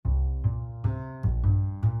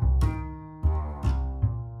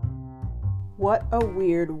What a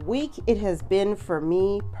weird week it has been for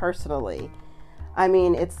me personally. I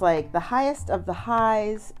mean, it's like the highest of the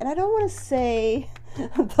highs, and I don't want to say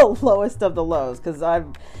the lowest of the lows, because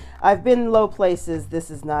I've been low places.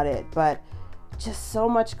 This is not it, but just so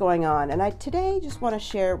much going on, and I today just want to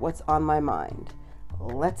share what's on my mind.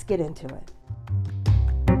 Let's get into it.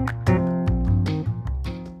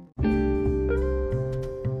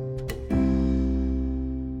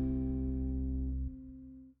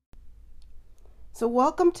 So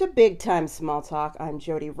welcome to Big Time Small Talk. I'm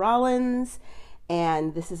Jody Rollins,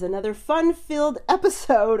 and this is another fun-filled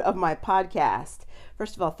episode of my podcast.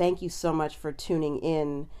 First of all, thank you so much for tuning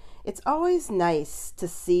in. It's always nice to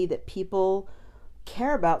see that people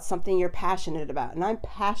care about something you're passionate about, and I'm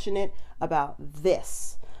passionate about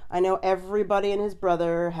this. I know everybody and his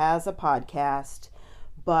brother has a podcast,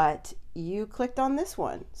 but you clicked on this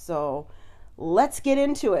one, so let's get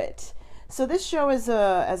into it. So this show is,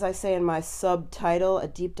 as I say in my subtitle, a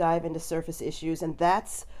deep dive into surface issues, and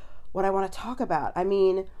that's what I want to talk about. I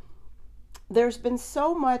mean, there's been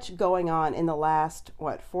so much going on in the last,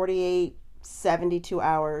 48, 72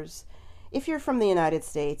 hours. If you're from the United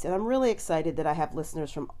States, and I'm really excited that I have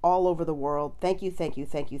listeners from all over the world. Thank you, thank you,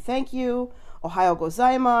 thank you, thank you. Ohayo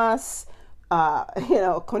gozaimasu,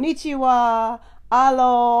 konnichiwa,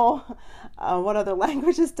 alo. What other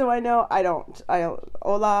languages do I know?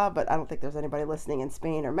 Hola, but I don't think there's anybody listening in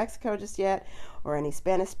Spain or Mexico just yet, or any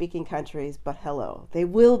Spanish-speaking countries, but hello. They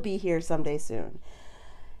will be here someday soon.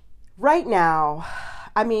 Right now,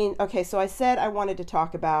 so I said I wanted to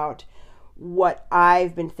talk about what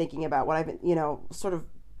I've been thinking about, what I've been, sort of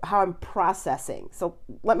how I'm processing. So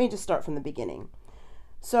let me just start from the beginning.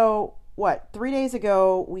 So 3 days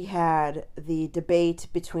ago, we had the debate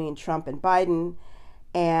between Trump and Biden,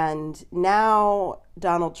 and now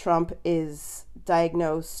Donald Trump is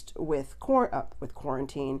diagnosed with COVID,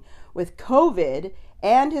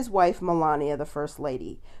 and his wife Melania, the First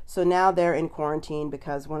Lady. So now they're in quarantine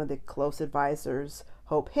because one of the close advisors,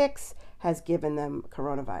 Hope Hicks, has given them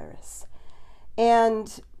coronavirus.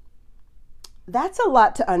 And that's a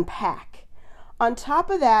lot to unpack. On top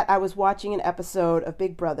of that, I was watching an episode of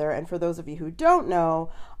Big Brother, and for those of you who don't know,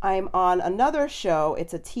 I'm on another show.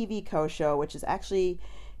 It's a TVCo show, which is actually,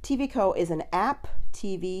 TVCo is an app,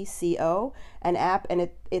 TVCO, an app, and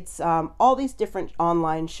it's all these different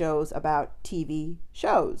online shows about TV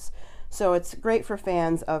shows. So it's great for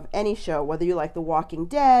fans of any show, whether you like The Walking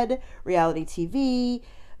Dead, reality TV,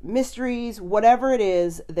 mysteries, whatever it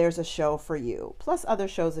is, there's a show for you. Plus other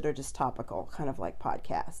shows that are just topical, kind of like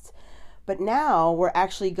podcasts. But now we're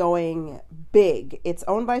actually going big. It's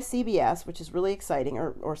owned by CBS, which is really exciting,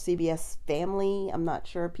 or CBS Family. I'm not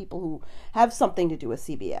sure, people who have something to do with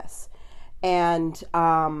CBS. And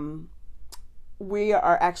we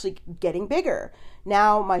are actually getting bigger.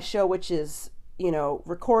 Now my show, which is,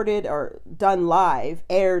 recorded or done live,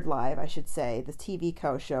 aired live, I should say, the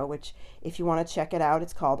TVCo show, which if you want to check it out,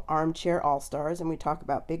 it's called Armchair All-Stars, and we talk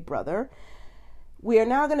about Big Brother. We are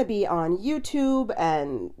now going to be on YouTube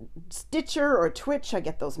and Stitcher or Twitch. I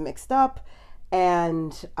get those mixed up.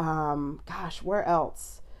 And, where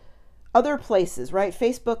else? Other places, right?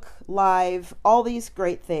 Facebook Live, all these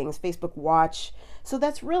great things, Facebook Watch. So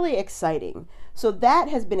that's really exciting. So that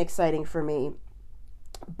has been exciting for me.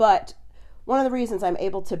 But one of the reasons I'm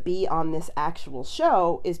able to be on this actual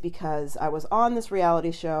show is because I was on this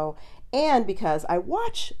reality show and because I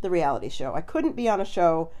watch the reality show. I couldn't be on a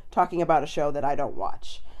show talking about a show that I don't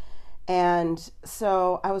watch. And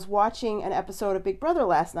so I was watching an episode of Big Brother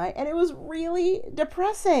last night, and it was really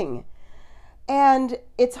depressing. And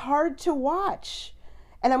it's hard to watch.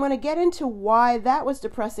 And I'm going to get into why that was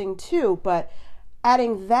depressing too, but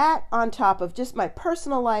adding that on top of just my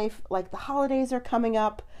personal life, like the holidays are coming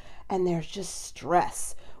up, and there's just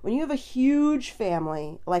stress. When you have a huge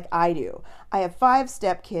family like I do, I have 5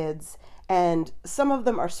 stepkids, and some of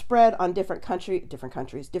them are spread on different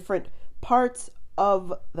parts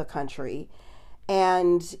of the country.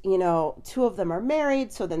 And, 2 of them are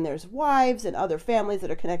married, so then there's wives and other families that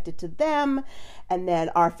are connected to them. And then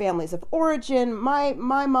our families of origin, my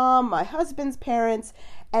mom, my husband's parents.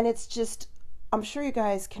 And it's just, I'm sure you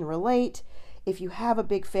guys can relate. If you have a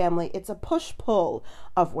big family, it's a push-pull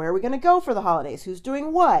of where are we going to go for the holidays, who's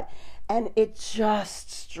doing what, and it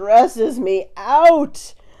just stresses me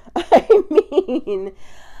out. I mean,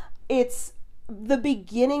 it's the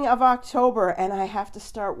beginning of October, and I have to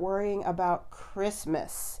start worrying about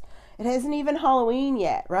Christmas. It isn't even Halloween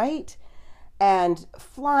yet, right? And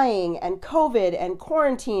flying, and COVID, and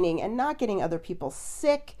quarantining, and not getting other people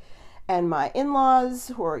sick, and my in-laws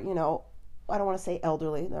who are, I don't want to say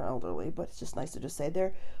elderly, they're elderly, but it's just nice to just say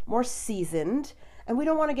they're more seasoned, and we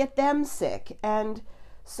don't want to get them sick. And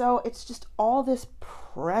so it's just all this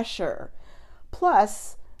pressure.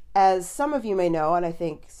 Plus, as some of you may know, and I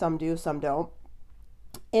think some do, some don't,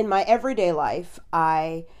 in my everyday life,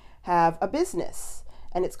 I have a business,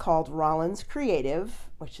 and it's called Rollins Creative,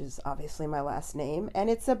 which is obviously my last name, and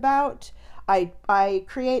it's about, I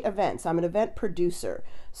create events. I'm an event producer.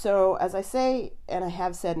 So as I say, and I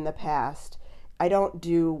have said in the past, I don't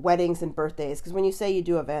do weddings and birthdays, because when you say you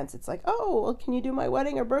do events, it's like, oh, well, can you do my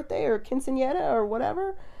wedding or birthday or quinceañera or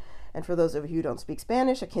whatever? And for those of you who don't speak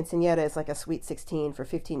Spanish, a quinceañera is like a sweet 16 for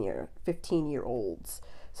 15-year-olds.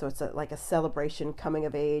 So it's like a celebration, coming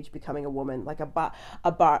of age, becoming a woman, like a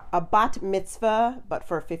bat mitzvah, but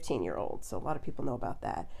for 15-year-olds. So a lot of people know about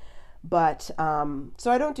that. But so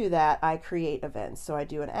I don't do that. I create events. So I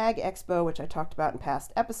do an Ag Expo, which I talked about in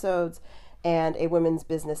past episodes, and a women's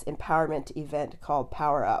business empowerment event called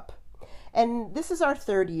Power Up. And this is our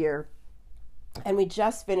third year, and we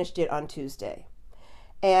just finished it on Tuesday.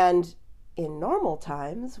 And in normal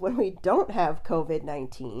times, when we don't have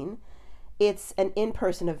COVID-19, it's an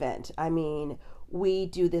in-person event. I mean, we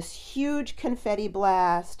do this huge confetti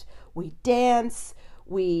blast, we dance,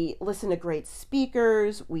 we listen to great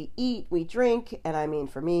speakers, we eat, we drink, and I mean,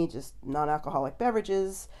 for me, just non-alcoholic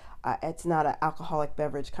beverages. It's not an alcoholic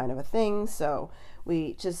beverage kind of a thing, so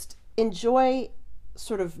we just enjoy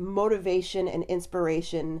sort of motivation and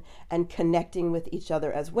inspiration and connecting with each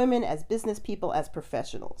other as women, as business people, as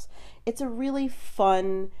professionals. It's a really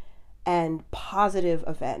fun and positive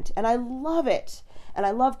event, and I love it. And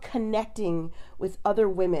I love connecting with other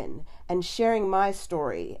women and sharing my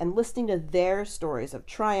story and listening to their stories of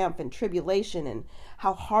triumph and tribulation and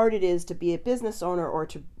how hard it is to be a business owner or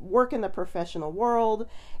to work in the professional world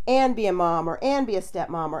and be a mom and be a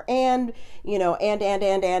stepmom and, you know,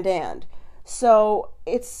 and. So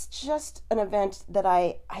it's just an event that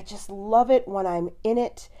I just love it when I'm in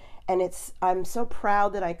it. And I'm so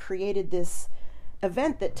proud that I created this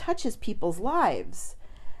event that touches people's lives.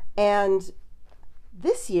 And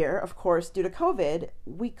this year, of course, due to COVID,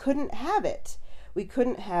 we couldn't have it. We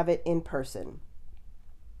couldn't have it in person.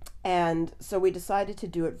 And so we decided to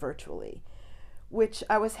do it virtually, which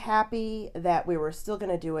I was happy that we were still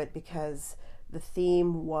going to do it because the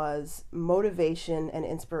theme was motivation and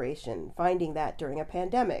inspiration, finding that during a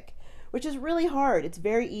pandemic, which is really hard. It's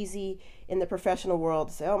very easy in the professional world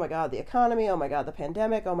to say, oh my God, the economy, oh my God, the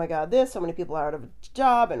pandemic, oh my God, this, so many people are out of a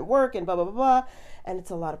job and work and blah, blah, blah, blah. And it's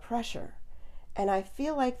a lot of pressure. And I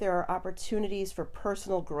feel like there are opportunities for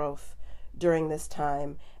personal growth during this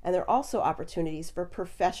time, and there are also opportunities for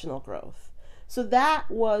professional growth. So that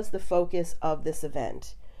was the focus of this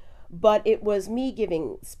event. But it was me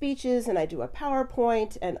giving speeches, and I do a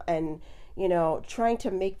PowerPoint and you know, trying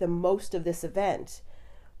to make the most of this event.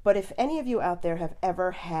 But if any of you out there have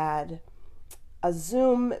ever had a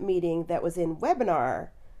Zoom meeting that was in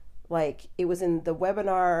webinar, like it was in the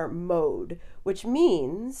webinar mode, which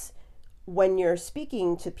means when you're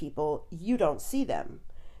speaking to people, you don't see them.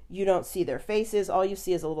 You don't see their faces. All you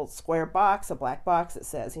see is a little square box, a black box that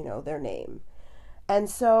says, you know, their name. And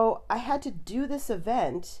so I had to do this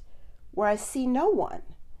event where I see no one.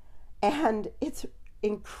 And it's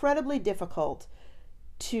incredibly difficult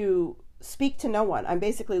to speak to no one. I'm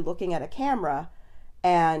basically looking at a camera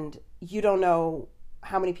and you don't know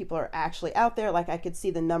how many people are actually out there. Like I could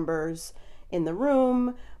see the numbers in the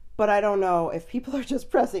room, but I don't know if people are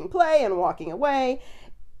just pressing play and walking away.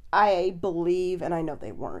 I believe, and I know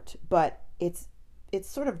they weren't, but it's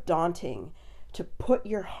sort of daunting to put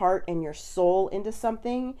your heart and your soul into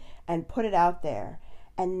something and put it out there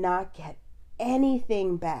and not get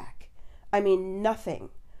anything back. I mean, nothing.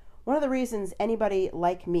 One of the reasons anybody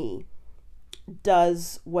like me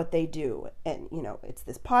does what they do, and you know, it's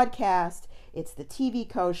this podcast, it's the TV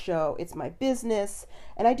show, it's my business,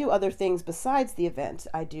 and I do other things besides the event.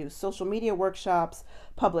 I do social media workshops,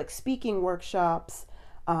 public speaking workshops,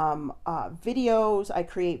 videos. I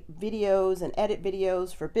create videos and edit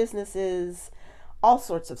videos for businesses, all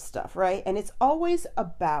sorts of stuff, right? And it's always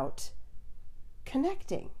about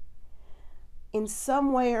connecting in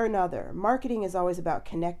some way or another. Marketing is always about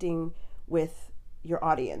connecting with your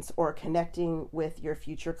audience or connecting with your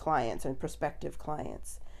future clients and prospective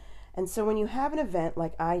clients. And so when you have an event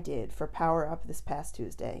like I did for Power Up this past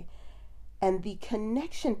Tuesday, and the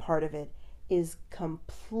connection part of it is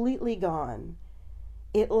completely gone,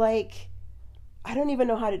 I don't even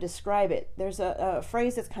know how to describe it. There's a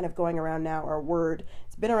phrase that's kind of going around now, or a word.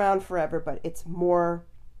 It's been around forever, but it's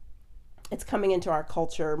coming into our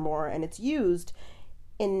culture more, and it's used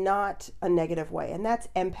in not a negative way, and that's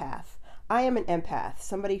empath. I am an empath,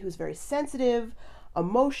 somebody who's very sensitive,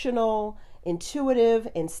 emotional, intuitive,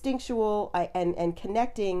 instinctual, and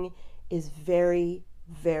connecting is very,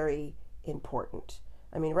 very important.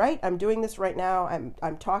 I mean, right? I'm doing this right now.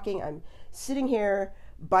 I'm talking. I'm sitting here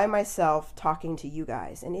by myself talking to you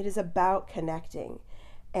guys, and it is about connecting.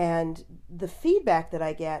 And the feedback that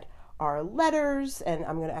I get are letters, and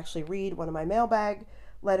I'm going to actually read one of my mailbag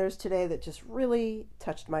letters today that just really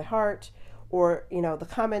touched my heart, or, the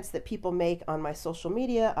comments that people make on my social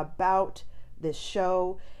media about this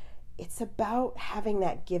show. It's about having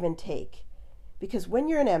that give and take. Because when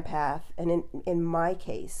you're an empath, and in my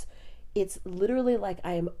case, it's literally like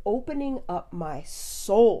I am opening up my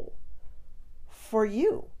soul for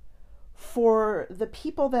you, for the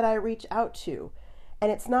people that I reach out to.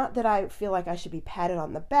 And it's not that I feel like I should be patted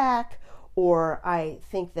on the back, or I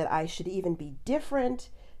think that I should even be different.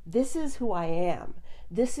 This is who I am.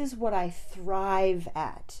 This is what I thrive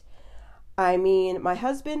at. I mean, my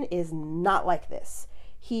husband is not like this.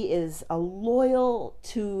 He is a loyal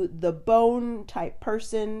to the bone type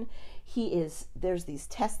person. There's these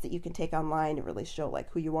tests that you can take online to really show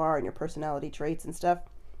like who you are and your personality traits and stuff.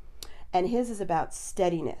 And his is about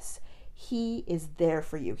steadiness. He is there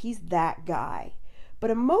for you. He's that guy.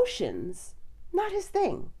 But emotions, not his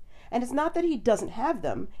thing. And it's not that he doesn't have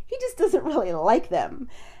them. He just doesn't really like them.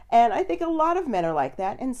 And I think a lot of men are like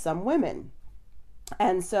that, and some women.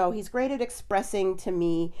 And so he's great at expressing to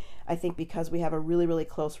me, I think because we have a really, really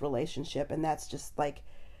close relationship, and that's just like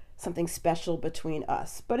something special between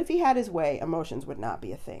us. But if he had his way, emotions would not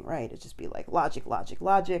be a thing, right? It'd just be like logic, logic,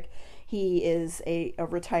 logic. He is a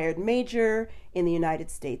retired major in the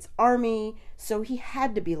United States Army, so he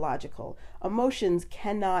had to be logical. Emotions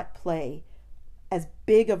cannot play as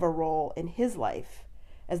big of a role in his life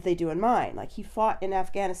as they do in mine. Like, he fought in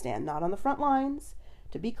Afghanistan, not on the front lines.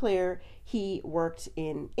 To be clear, he worked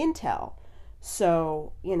in intel.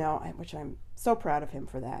 So, which I'm so proud of him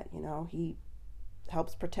for that. He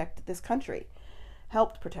helped protect this country.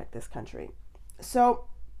 So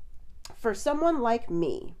for someone like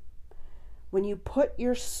me, when you put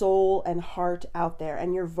your soul and heart out there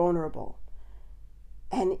and you're vulnerable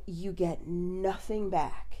and you get nothing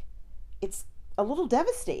back, it's a little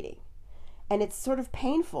devastating. And it's sort of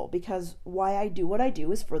painful, because why I do what I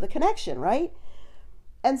do is for the connection, right?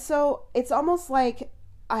 And so it's almost like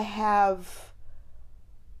I have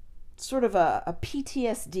sort of a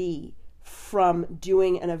PTSD from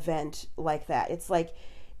doing an event like that. It's like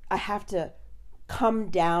I have to come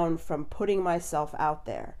down from putting myself out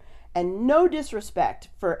there. And no disrespect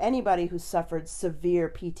for anybody who suffered severe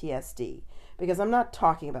PTSD, because I'm not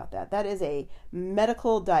talking about that. That is a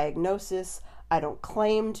medical diagnosis. I don't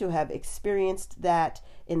claim to have experienced that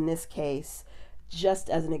in this case, just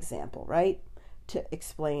as an example, right? To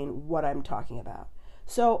explain what I'm talking about.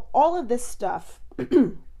 So all of this stuff,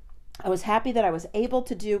 I was happy that I was able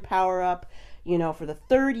to do Power Up, for the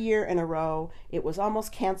third year in a row. It was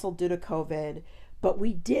almost canceled due to COVID, but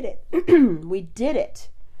we did it. We did it.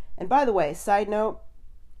 And by the way, side note,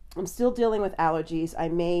 I'm still dealing with allergies. I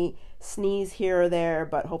may sneeze here or there,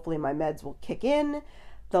 but hopefully my meds will kick in.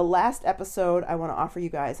 The last episode, I want to offer you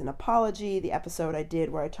guys an apology. The episode I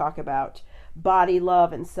did where I talk about body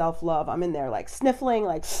love and self-love, I'm in there like sniffling,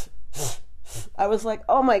 like I was like,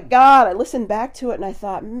 oh my God. I listened back to it and I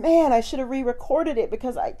thought, man, I should have re-recorded it,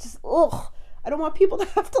 because I don't want people to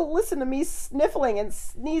have to listen to me sniffling and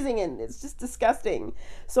sneezing, and it's just disgusting.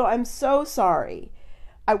 So I'm so sorry.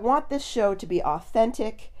 I want this show to be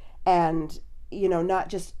authentic and, not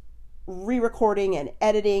just re-recording and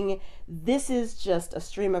editing. This is just a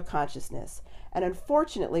stream of consciousness. And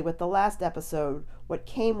unfortunately, with the last episode, what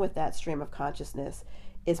came with that stream of consciousness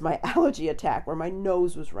is my allergy attack, where my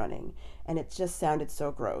nose was running, and it just sounded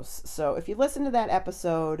so gross. So if you listen to that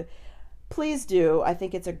episode, please do. I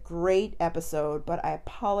think it's a great episode, but I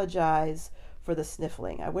apologize for the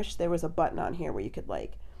sniffling. I wish there was a button on here where you could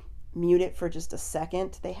like mute it for just a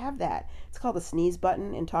second. They have that. It's called the sneeze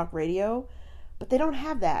button in talk radio, but they don't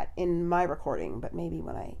have that in my recording. But maybe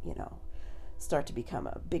when I, start to become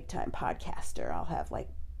a big time podcaster, I'll have like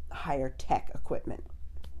higher tech equipment.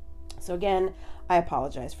 So again, I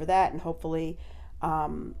apologize for that, and hopefully,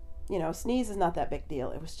 sneeze is not that big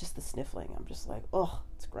deal. It was just the sniffling. I'm just like, oh,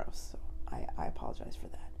 it's gross. So I apologize for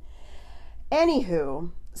that.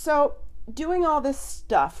 Anywho, so doing all this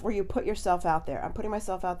stuff where you put yourself out there. I'm putting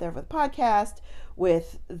myself out there with a podcast,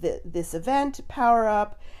 with this event, Power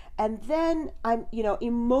Up, and then I'm,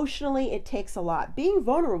 emotionally it takes a lot. Being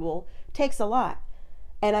vulnerable takes a lot.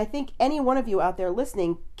 And I think any one of you out there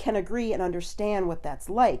listening can agree and understand what that's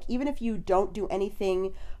like. Even if you don't do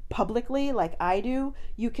anything publicly like I do,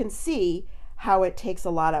 you can see how it takes a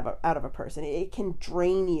lot out of a person. It can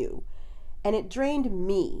drain you. And it drained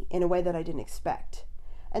me in a way that I didn't expect.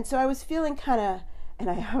 And so I was feeling kind of, and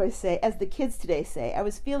I always say, as the kids today say, I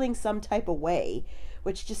was feeling some type of way,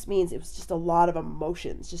 which just means it was just a lot of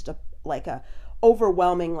emotions, just like a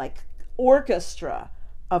overwhelming like orchestra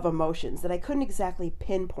of emotions that I couldn't exactly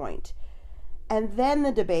pinpoint. And then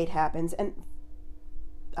the debate happens, and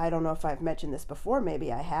I don't know if I've mentioned this before,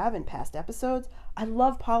 maybe I have in past episodes. I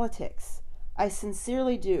love politics. I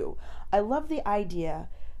sincerely do. I love the idea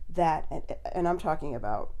that, and I'm talking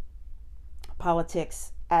about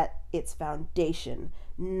politics at its foundation,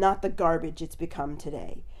 not the garbage it's become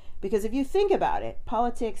today. Because if you think about it,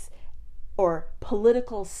 politics or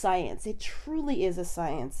political science, it truly is a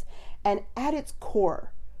science. And at its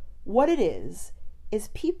core, what it is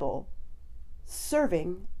people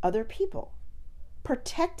serving other people,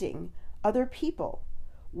 protecting other people,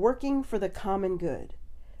 working for the common good.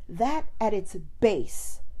 That at its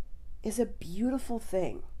base is a beautiful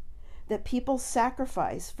thing. That people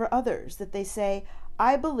sacrifice for others, that they say,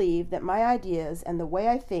 I believe that my ideas and the way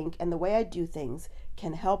I think and the way I do things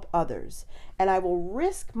can help others. And I will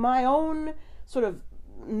risk my own sort of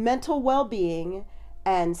mental well-being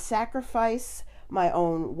and sacrifice my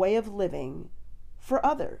own way of living for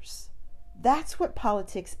others. That's what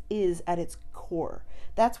politics is at its core.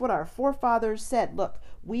 That's what our forefathers said. Look,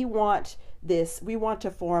 we want this. We want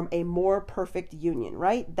to form a more perfect union,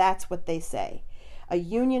 right? That's what they say. A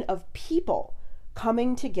union of people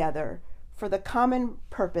coming together for the common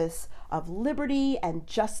purpose of liberty and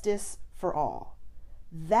justice for all.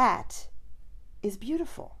 That is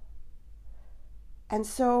beautiful. And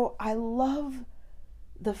so I love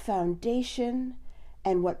the foundation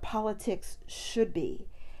and what politics should be.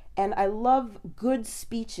 And I love good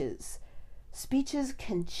speeches. Speeches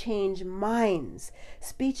can change minds.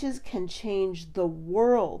 Speeches can change the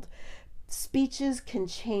world. Speeches can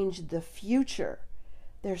change the future.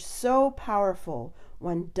 They're so powerful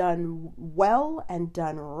when done well and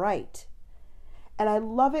done right. And I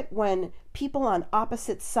love it when people on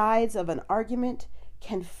opposite sides of an argument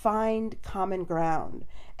can find common ground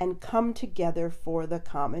and come together for the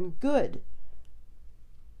common good.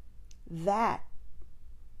 That,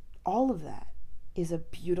 all of that, is a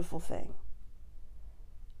beautiful thing.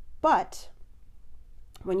 But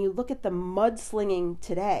when you look at the mudslinging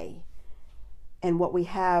today and what we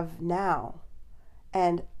have now,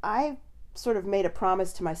 and I sort of made a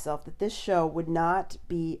promise to myself that this show would not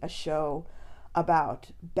be a show about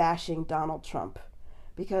bashing Donald Trump,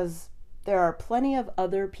 because there are plenty of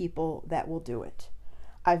other people that will do it.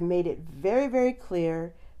 I've made it very, very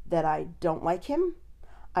clear that I don't like him,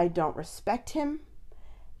 I don't respect him,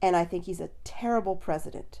 and I think he's a terrible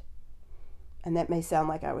president. And that may sound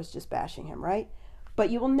like I was just bashing him, right? But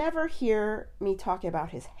you will never hear me talk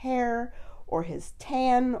about his hair or his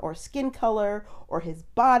tan or skin color or his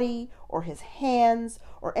body or his hands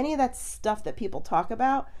or any of that stuff that people talk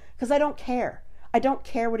about, because I don't care. I don't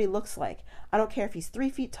care what he looks like. I don't care if he's 3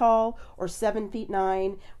 feet tall or 7 feet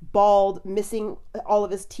 9, bald, missing all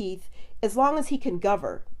of his teeth. As long as he can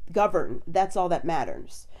govern, that's all that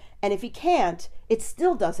matters. And if he can't, it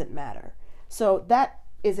still doesn't matter. So that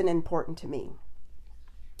isn't important to me.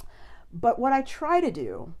 But what I try to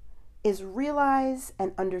do is realize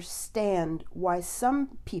and understand why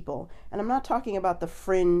some people, and I'm not talking about the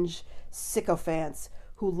fringe sycophants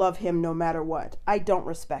who love him no matter what. I don't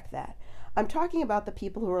respect that. I'm talking about the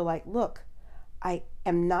people who are like, look, I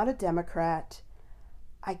am not a Democrat.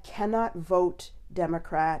 I cannot vote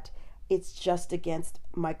Democrat. It's just against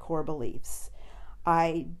my core beliefs.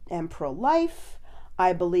 I am pro-life.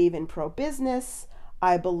 I believe in pro-business.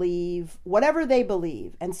 I believe whatever they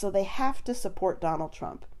believe. And so they have to support Donald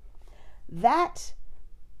Trump. That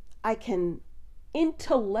I can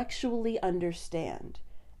intellectually understand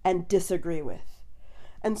and disagree with.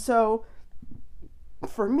 And so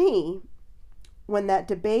for me, when that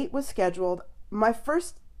debate was scheduled, my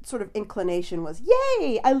first sort of inclination was,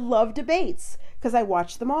 yay, I love debates because I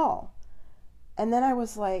watch them all. And then I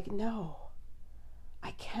was like, no,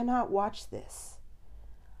 I cannot watch this.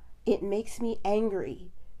 It makes me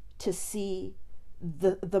angry to see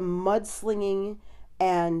the mudslinging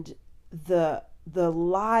and the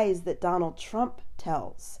lies that Donald Trump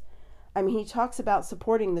tells. I mean, he talks about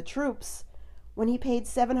supporting the troops. When he paid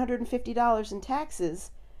 $750 in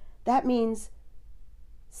taxes, that means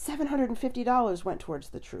 $750 went towards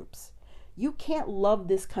the troops. You can't love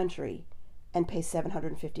this country and pay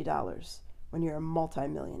 $750 when you're a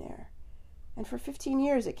multimillionaire. And for 15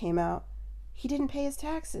 years it came out, he didn't pay his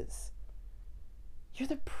taxes. You're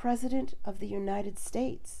the president of the United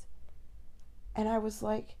States. And I was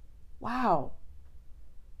like, wow,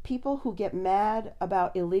 people who get mad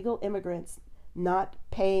about illegal immigrants not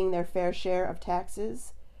paying their fair share of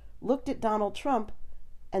taxes looked at Donald Trump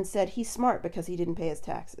and said he's smart because he didn't pay his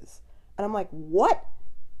taxes. And I'm like, what?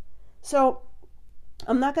 So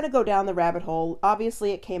I'm not going to go down the rabbit hole.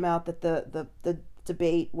 Obviously, it came out that the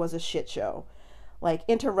debate was a shit show, like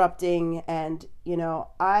interrupting. And,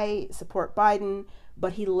 I support Biden,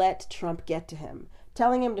 but he let Trump get to him.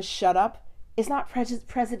 Telling him to shut up is not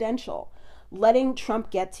presidential. Letting Trump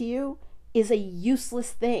get to you is a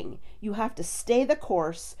useless thing. You have to stay the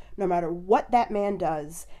course no matter what that man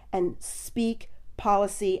does and speak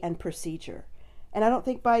policy and procedure. And I don't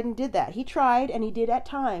think Biden did that. He tried, and he did at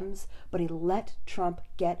times, but he let Trump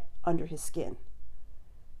get under his skin.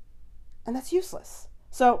 And that's useless.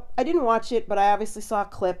 So I didn't watch it, but I obviously saw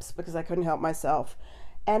clips because I couldn't help myself.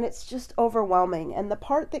 And it's just overwhelming. And the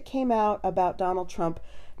part that came out about Donald Trump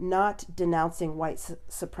not denouncing white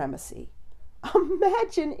supremacy.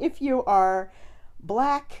 Imagine if you are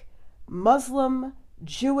Black, Muslim,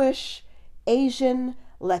 Jewish, Asian,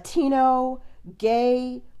 Latino,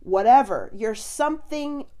 gay, whatever. You're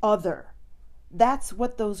something other. That's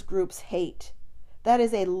what those groups hate. That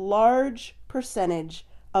is a large percentage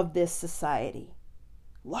of this society.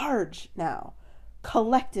 Large now.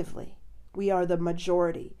 Collectively, we are the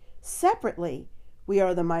majority. Separately, we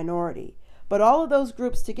are the minority. But all of those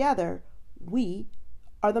groups together, we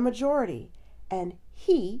are the majority. And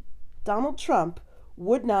he, Donald Trump,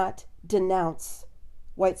 would not denounce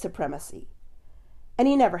white supremacy. And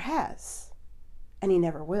he never has. And he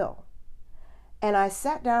never will. And I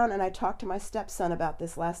sat down and I talked to my stepson about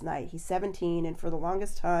this last night. He's 17, and for the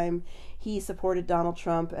longest time, he supported Donald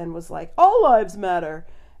Trump and was like, all lives matter.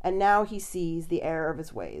 And now he sees the error of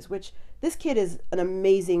his ways, which this kid is an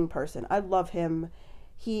amazing person. I love him.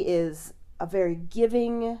 He is a very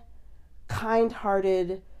giving,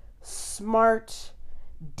 kind-hearted, smart,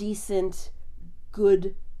 decent,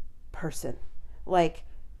 good person. Like,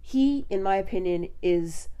 he, in my opinion,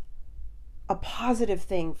 is a positive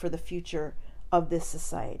thing for the future of this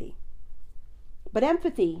society. But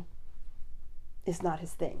empathy is not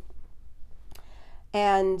his thing.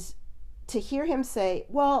 And to hear him say,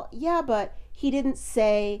 well, yeah, but he didn't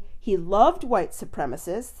say he loved white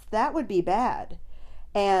supremacists, that would be bad.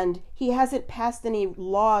 And he hasn't passed any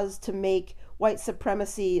laws to make white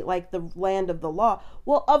supremacy like the land of the law.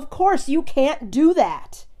 Well, of course, you can't do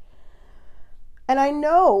that. And I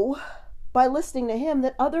know by listening to him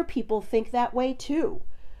that other people think that way too.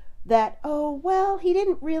 That, oh, well, he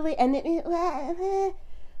didn't really,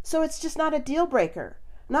 so it's just not a deal breaker.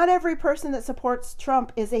 Not every person that supports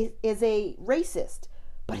Trump is a racist,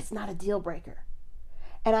 but it's not a deal breaker.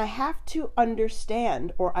 And I have to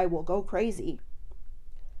understand, or I will go crazy,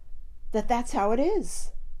 that that's how it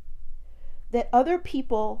is. That other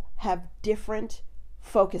people have different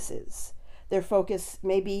focuses. Their focus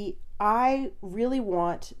may be, I really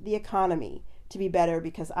want the economy to be better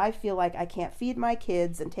because I feel like I can't feed my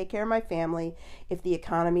kids and take care of my family if the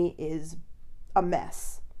economy is a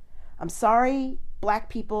mess. I'm sorry, Black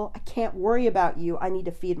people, I can't worry about you. I need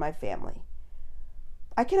to feed my family.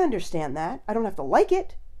 I can understand that. I don't have to like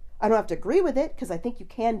it. I don't have to agree with it because I think you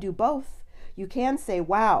can do both. You can say,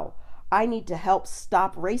 wow, I need to help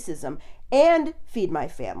stop racism and feed my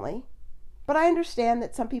family. But I understand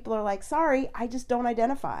that some people are like, sorry, I just don't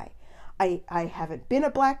identify. I haven't been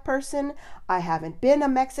a Black person. I haven't been a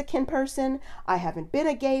Mexican person. I haven't been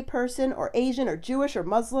a gay person or Asian or Jewish or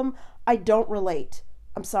Muslim. I don't relate.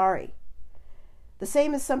 I'm sorry. The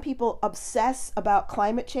same as some people obsess about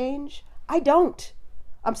climate change. I don't.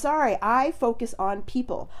 I'm sorry. I focus on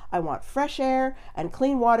people. I want fresh air and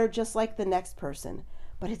clean water just like the next person.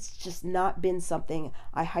 But it's just not been something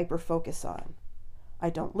I hyper focus on.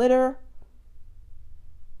 I don't litter.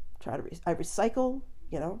 I recycle,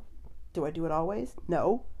 Do I do it always?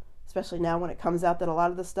 No. Especially now when it comes out that a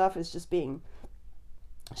lot of the stuff is just being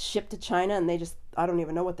shipped to China and I don't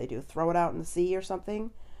even know what they do, throw it out in the sea or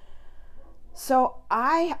something. So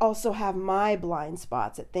I also have my blind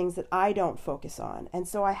spots at things that I don't focus on. And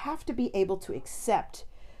so I have to be able to accept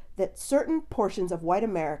that certain portions of white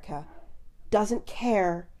America doesn't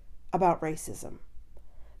care about racism.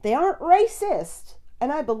 They aren't racist,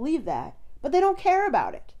 and I believe that, but they don't care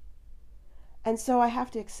about it. And so I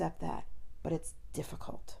have to accept that, but it's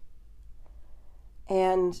difficult.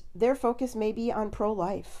 And their focus may be on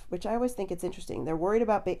pro-life, which I always think it's interesting. They're worried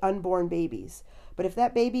about unborn babies. But if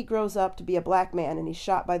that baby grows up to be a Black man and he's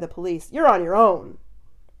shot by the police, you're on your own.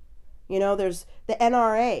 There's the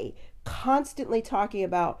NRA constantly talking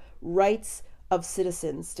about rights of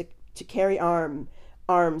citizens to carry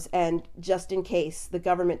arms, and just in case the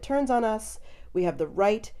government turns on us, we have the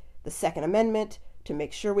right, the Second Amendment, to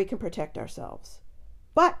make sure we can protect ourselves.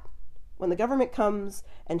 But when the government comes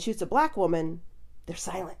and shoots a black woman, they're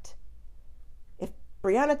silent. If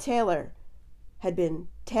Breonna Taylor had been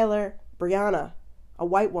Taylor Breonna, a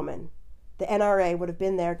white woman, the NRA would have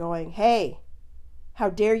been there going, hey, how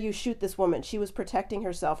dare you shoot this woman? She was protecting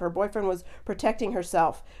herself. Her boyfriend was protecting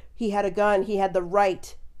herself. He had a gun. He had the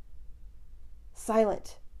right.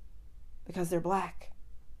 Silent, because they're black.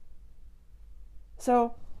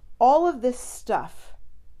 So all of this stuff,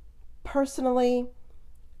 personally,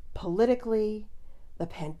 politically, the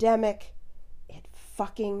pandemic, it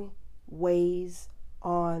fucking weighs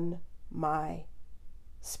on my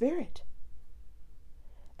spirit.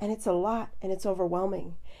 And it's a lot, and it's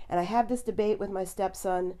overwhelming. And I have this debate with my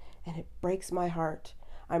stepson, and it breaks my heart.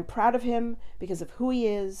 I'm proud of him because of who he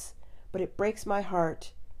is, but it breaks my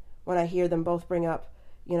heart when I hear them both bring up,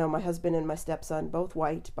 my husband and my stepson, both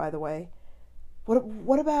white, by the way.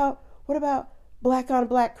 What about black on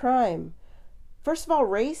black crime? First of all,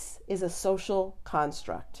 race is a social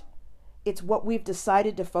construct. It's what we've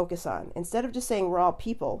decided to focus on. Instead of just saying we're all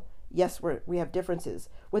people, yes, we have differences.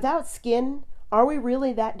 Without skin, are we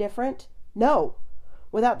really that different? No.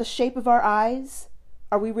 Without the shape of our eyes,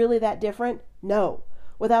 are we really that different? No.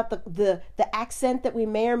 Without the accent that we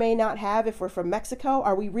may or may not have if we're from Mexico,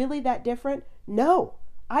 are we really that different? No,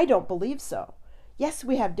 I don't believe so. Yes,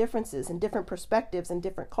 we have differences and different perspectives and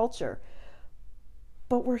different culture,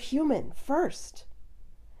 but we're human first.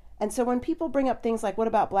 And so when people bring up things like, what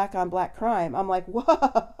about black on black crime? I'm like,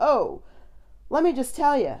 whoa, let me just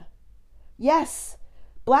tell you. Yes,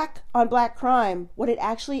 black on black crime, what it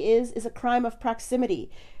actually is a crime of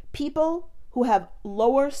proximity. People who have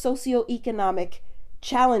lower socioeconomic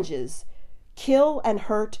challenges kill and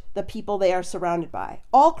hurt the people they are surrounded by.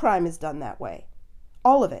 All crime is done that way.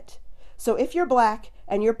 All of it. So if you're black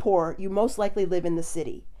and you're poor, you most likely live in the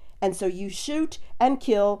city. And so you shoot and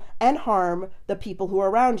kill and harm the people who are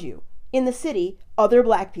around you. In the city, other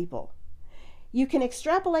black people. You can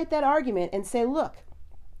extrapolate that argument and say, look,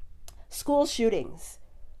 school shootings.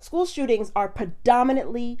 School shootings are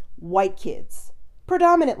predominantly white kids.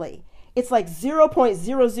 Predominantly. It's like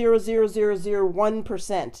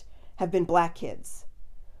 0.000001% have been black kids.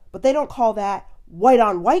 But they don't call that white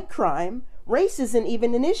on white crime. Race isn't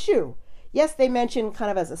even an issue. Yes, they mention kind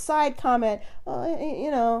of as a side comment, he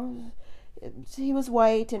was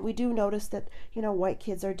white, and we do notice that, white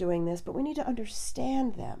kids are doing this, but we need to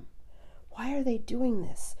understand them. Why are they doing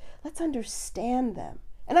this? Let's understand them.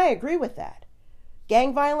 And I agree with that.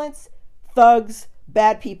 Gang violence, thugs,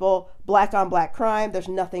 bad people, black on black crime, there's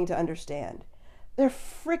nothing to understand. There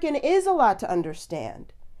frickin' is a lot to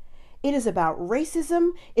understand. It is about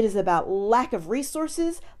racism. It is about lack of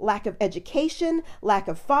resources, lack of education, lack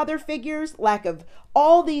of father figures, lack of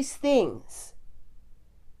all these things.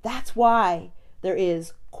 That's why there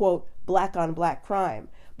is, quote, black on black crime.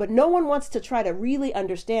 But no one wants to try to really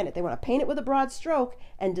understand it. They want to paint it with a broad stroke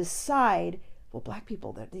and decide, well, black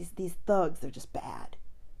people, these thugs, they're just bad.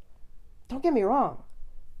 Don't get me wrong.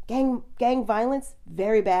 Gang violence,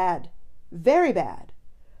 very bad. Very bad.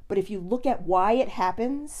 But if you look at why it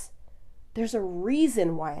happens, there's a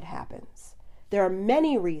reason why it happens. There are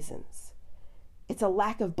many reasons. It's a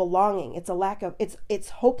lack of belonging. It's a lack of, it's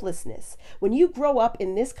hopelessness. When you grow up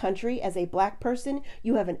in this country as a black person,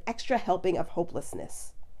 you have an extra helping of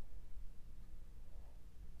hopelessness.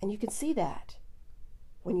 And you can see that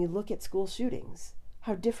when you look at school shootings,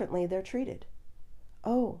 how differently they're treated.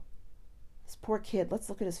 Oh, this poor kid, let's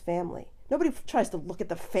look at his family. Nobody tries to look at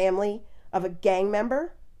the family of a gang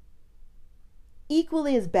member.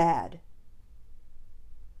 Equally as bad.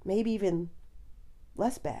 Maybe even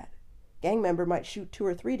less bad. Gang member might shoot 2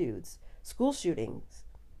 or 3 dudes. School shootings,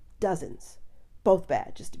 dozens. Both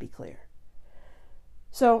bad, just to be clear.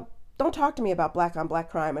 So don't talk to me about black on black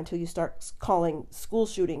crime until you start calling school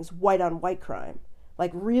shootings white on white crime.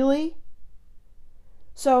 Like, really?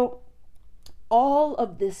 So all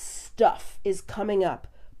of this stuff is coming up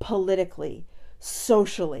politically,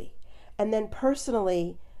 socially, and then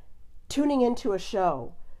personally tuning into a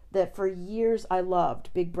show that for years I loved,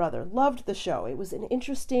 Big Brother. Loved the show. It was an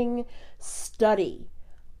interesting study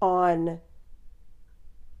on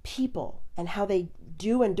people and how they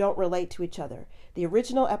do and don't relate to each other. The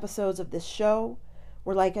original episodes of this show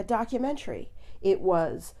were like a documentary. It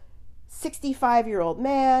was 65-year-old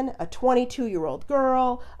man, a 22-year-old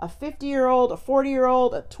girl, a 50-year-old, a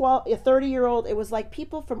 40-year-old, a 30-year-old. It was like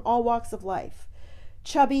people from all walks of life.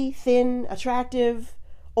 Chubby, thin, attractive,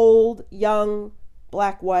 old, young,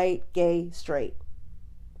 black, white, gay, straight.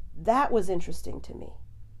 That was interesting to me.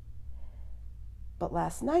 But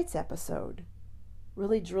last night's episode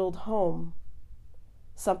really drilled home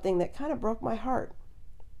something that kind of broke my heart.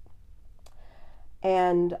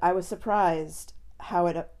 And I was surprised how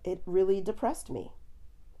it really depressed me.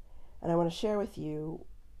 And I want to share with you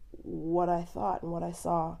what I thought and what I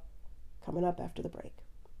saw coming up after the break.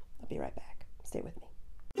 I'll be right back. Stay with me.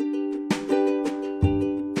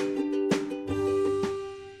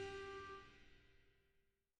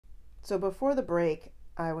 So before the break,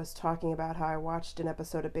 I was talking about how I watched an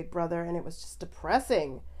episode of Big Brother and it was just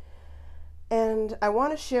depressing. And I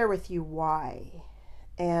want to share with you why.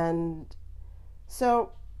 And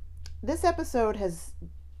so this episode has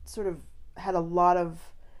sort of had a lot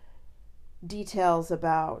of details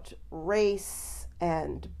about race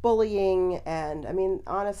and bullying. And I mean,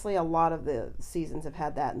 honestly, a lot of the seasons have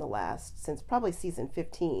had that since probably season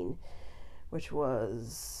 15, which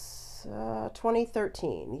was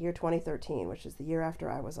 2013, the year 2013, which is the year after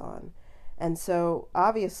I was on. And so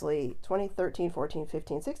obviously 2013, 14,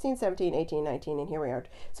 15, 16, 17, 18, 19, and here we are.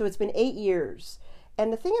 So it's been 8 years.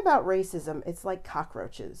 And the thing about racism, it's like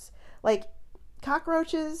cockroaches. Like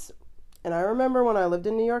cockroaches, and I remember when I lived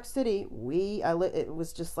in New York City, it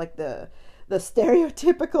was just like the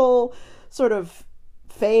stereotypical sort of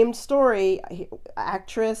famed story,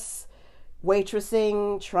 actress,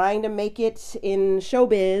 waitressing, trying to make it in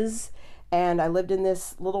showbiz. And I lived in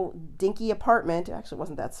this little dinky apartment. It actually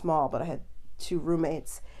wasn't that small, but I had 2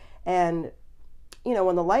 roommates. And,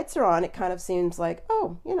 when the lights are on, it kind of seems like,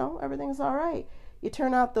 oh, everything's all right. You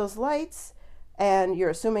turn out those lights and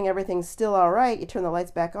you're assuming everything's still all right. You turn the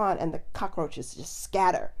lights back on and the cockroaches just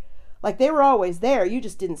scatter. Like they were always there. You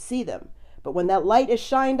just didn't see them. But when that light is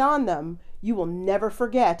shined on them, you will never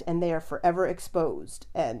forget, and they are forever exposed,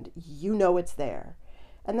 and it's there.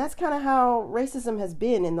 And that's kind of how racism has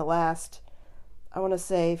been in the last, I want to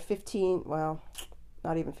say 15, well,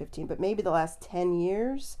 not even 15, but maybe the last 10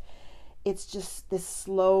 years. It's just this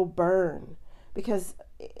slow burn. Because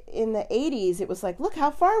in the 80s, it was like, look how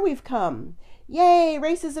far we've come. Yay,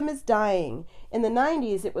 racism is dying. In the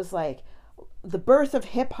 90s, it was like the birth of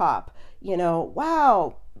hip-hop.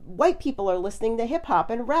 Wow, white people are listening to hip-hop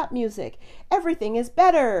and rap music. Everything is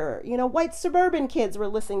better. White suburban kids were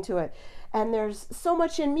listening to it. And there's so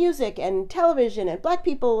much in music and television, and black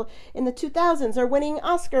people in the 2000s are winning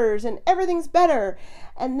Oscars, and everything's better.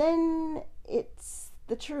 And then it's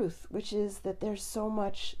the truth, which is that there's so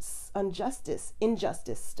much injustice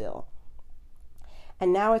still.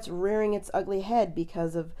 And now it's rearing its ugly head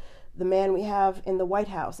because of the man we have in the White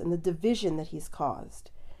House and the division that he's caused.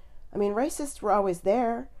 I mean, racists were always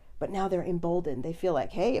there, but now they're emboldened. They feel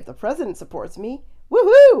like, hey, if the president supports me,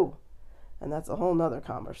 woohoo! And that's a whole nother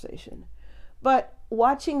conversation. But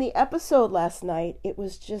watching the episode last night, it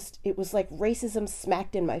was like racism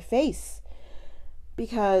smacked in my face.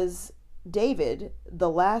 Because David, the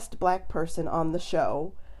last black person on the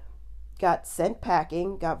show, got sent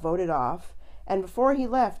packing, got voted off, and before he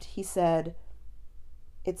left, he said,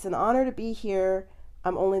 "It's an honor to be here.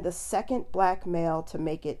 I'm only the second black male to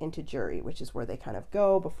make it into jury," which is where they kind of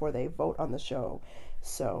go before they vote on the show.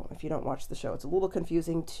 So if you don't watch the show, it's a little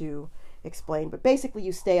confusing to explain, but basically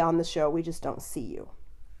you stay on the show, we just don't see you.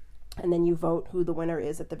 And then you vote who the winner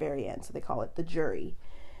is at the very end, so they call it the jury.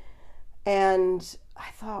 And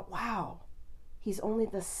I thought, wow, he's only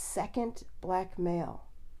the second black male.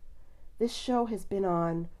 This show has been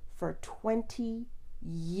on for 20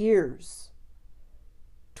 years.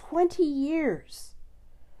 20 years.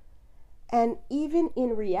 And even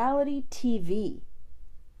in reality TV,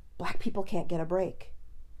 black people can't get a break.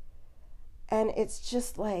 And it's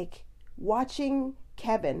just like watching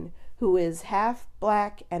Kevin, who is half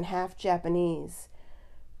black and half Japanese,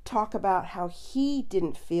 talk about how he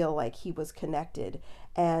didn't feel like he was connected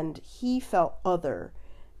and he felt other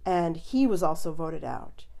and he was also voted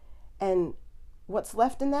out. And what's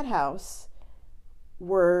left in that house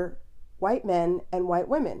were white men and white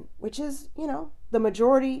women, which is, the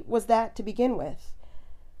majority was that to begin with.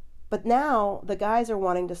 But now the guys are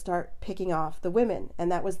wanting to start picking off the women,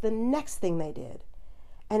 and that was the next thing they did.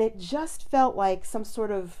 And it just felt like some sort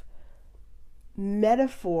of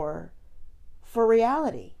metaphor for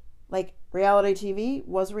reality. Like reality TV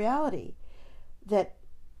was reality. That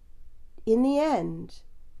in the end,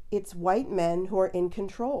 it's white men who are in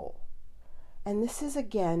control. And this is,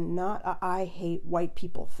 again, not a I hate white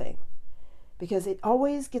people thing, because it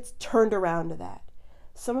always gets turned around to that.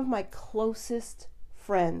 Some of my closest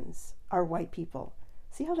friends are white people.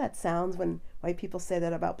 See how that sounds when white people say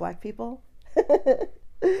that about black people?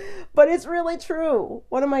 But it's really true.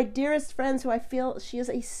 One of my dearest friends, who I feel she is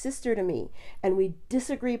a sister to me, and we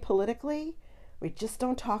disagree politically. We just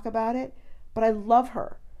don't talk about it. But I love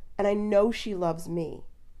her, and I know she loves me.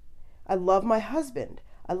 I love my husband.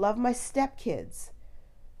 I love my stepkids.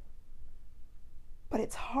 But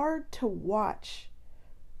it's hard to watch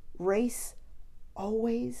race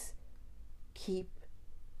always keep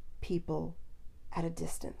people at a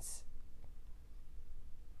distance.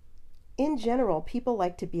 In general, people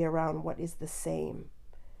like to be around what is the same.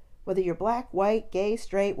 Whether you're black, white, gay,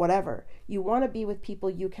 straight, whatever, you want to be with people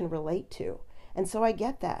you can relate to. And so I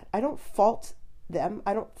get that. I don't fault them.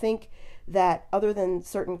 I don't think that other than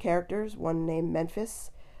certain characters, one named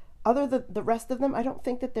Memphis, the rest of them, I don't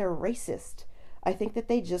think that they're racist. I think that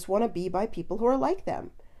they just want to be by people who are like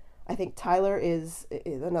them. I think Tyler is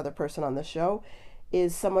another person on the show,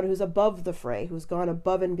 is someone who's above the fray, who's gone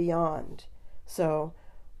above and beyond. So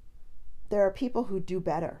there are people who do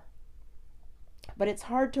better. But it's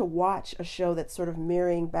hard to watch a show that's sort of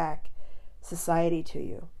mirroring back society to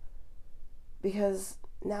you, because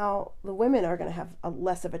now the women are going to have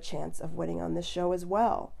less of a chance of winning on this show as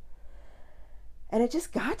well. And it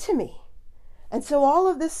just got to me. And so all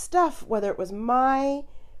of this stuff, whether it was my,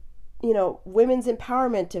 women's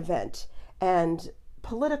empowerment event and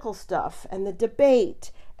political stuff and the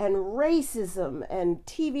debate and racism and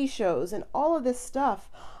TV shows and all of this stuff,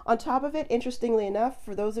 on top of it, interestingly enough,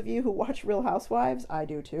 for those of you who watch Real Housewives, I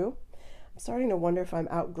do too. I'm starting to wonder if I'm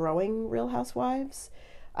outgrowing Real Housewives.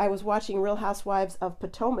 I was watching Real Housewives of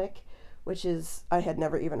Potomac, which is, I had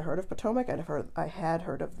never even heard of Potomac. I had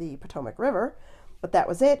heard of the Potomac River, but that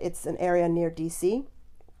was it. It's an area near DC.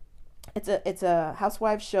 It's a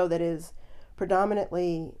housewives show that is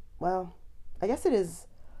predominantly, well, I guess it is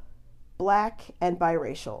black and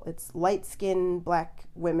biracial. It's light-skinned black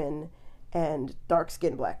women and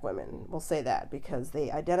dark-skinned black women. We'll say that because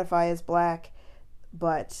they identify as black,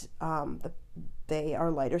 but they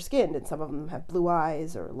are lighter skinned, and some of them have blue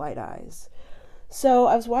eyes or light eyes. So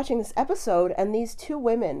I was watching this episode, and these two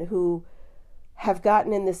women who have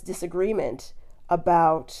gotten in this disagreement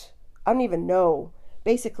about, I don't even know,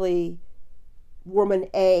 basically woman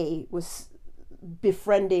A was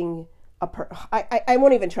befriending I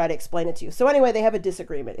won't even try to explain it to you. So anyway, they have a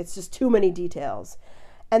disagreement. It's just too many details.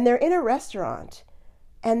 And they're in a restaurant,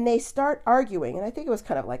 and they start arguing, and I think it was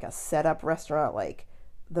kind of like a setup restaurant, like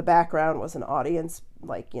the background was an audience,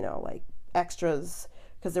 like extras,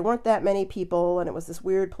 because there weren't that many people, and it was this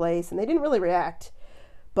weird place, and they didn't really react,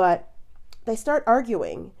 but they start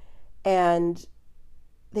arguing, and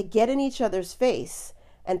they get in each other's face,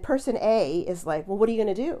 and person A is like, well, what are you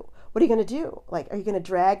going to do? What are you going to do? Like, are you going to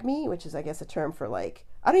drag me? Which is, I guess, a term for, like,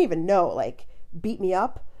 I don't even know, like, beat me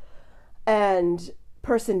up. And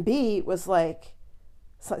person B was like,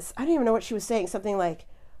 I don't even know what she was saying. Something like,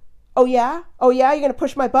 oh yeah, you're going to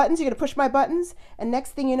push my buttons? You're going to push my buttons? And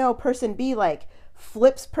next thing you know, person B, like,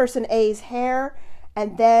 flips person A's hair.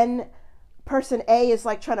 And then person A is,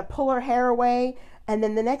 like, trying to pull her hair away. And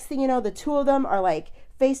then the next thing you know, the two of them are, like,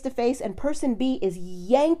 face to face, and person B is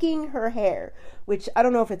yanking her hair, which I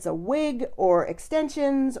don't know if it's a wig or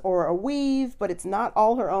extensions or a weave, but it's not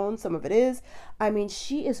all her own. Some of it is. I mean,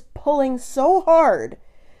 she is pulling so hard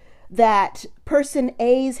that person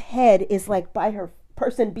A's head is like by her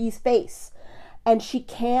person B's face, and she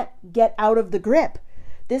can't get out of the grip.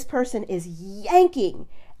 This person is yanking,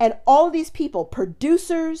 and all of these people,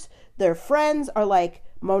 producers, their friends, are like,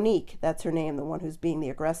 Monique, that's her name, the one who's being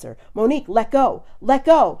the aggressor. Monique, let go, let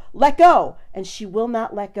go, let go. And she will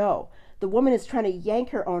not let go. The woman is trying to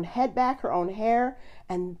yank her own head back, her own hair,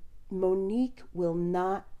 and Monique will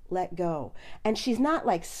not let go. And she's not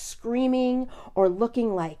like screaming or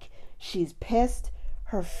looking like she's pissed.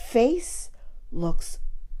 Her face looks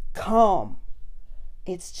calm.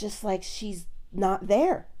 It's just like she's not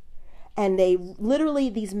there. And they literally,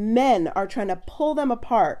 these men are trying to pull them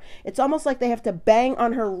apart. It's almost like they have to bang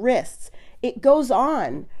on her wrists. It goes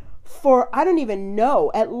on for, I don't even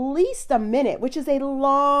know, at least a minute, which is a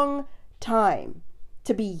long time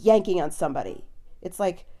to be yanking on somebody. It's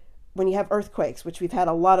like when you have earthquakes, which we've had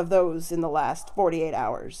a lot of those in the last 48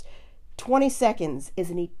 hours. 20 seconds is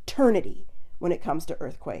an eternity when it comes to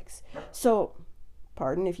earthquakes. So,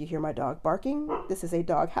 pardon if you hear my dog barking. This is a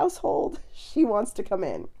dog household. She wants to come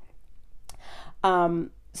in.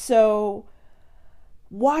 So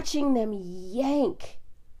watching them yank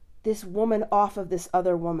this woman off of this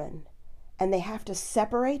other woman, and they have to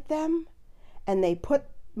separate them, and they put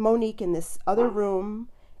Monique in this other room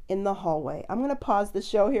in the hallway. I'm going to pause the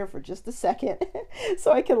show here for just a second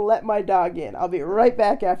so I can let my dog in. I'll be right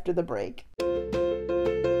back after the break.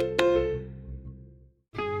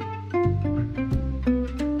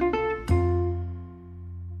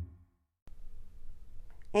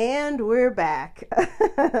 And we're back.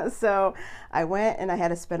 So I went and I had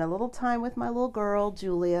to spend a little time with my little girl,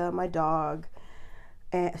 Julia, my dog.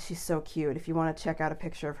 And she's so cute. If you want to check out a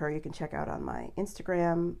picture of her, you can check out on my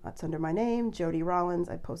Instagram. That's under my name, Jody Rollins.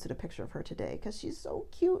 I posted a picture of her today because she's so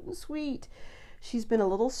cute and sweet. She's been a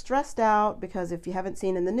little stressed out because if you haven't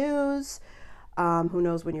seen in the news, who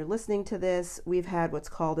knows when you're listening to this, we've had what's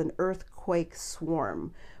called an earthquake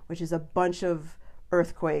swarm, which is a bunch of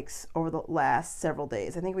earthquakes over the last several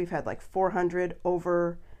days. I think we've had like 400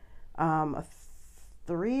 over a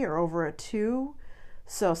 3 or over a 2.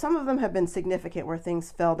 So some of them have been significant where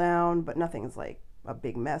things fell down, but nothing's like a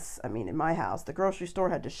big mess. I mean, in my house, the grocery store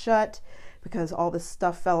had to shut because all this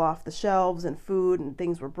stuff fell off the shelves and food and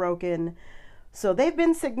things were broken. So they've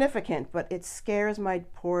been significant, but it scares my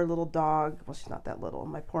poor little dog. Well, she's not that little.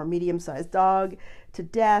 My poor medium-sized dog to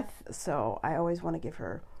death. So I always want to give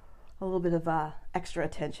her a little bit of extra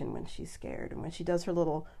attention when she's scared. And when she does her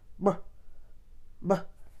little buh, buh,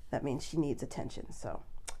 that means she needs attention. So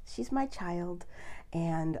she's my child,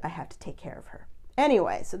 and I have to take care of her.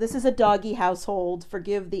 Anyway, so this is a doggy household.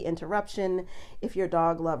 Forgive the interruption if you're a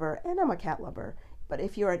dog lover, and I'm a cat lover. But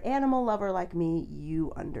if you're an animal lover like me,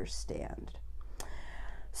 you understand.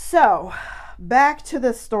 So, back to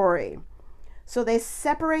the story. So they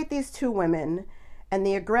separate these two women, and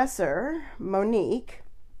the aggressor, Monique,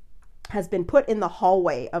 has been put in the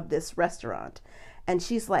hallway of this restaurant. And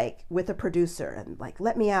she's like with a producer and like,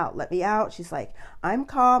 let me out, let me out. She's like, I'm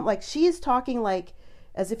calm. Like she is talking like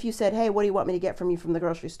as if you said, hey, what do you want me to get from you from the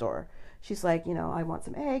grocery store? She's like, you know, I want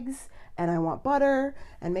some eggs and I want butter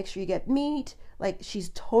and make sure you get meat. Like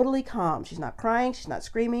she's totally calm. She's not crying. She's not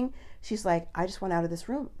screaming. She's like, I just want out of this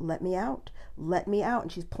room. Let me out. Let me out.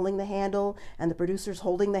 And she's pulling the handle and the producer's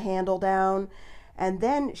holding the handle down. And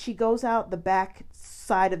then she goes out the back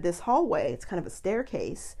side of this hallway. It's kind of a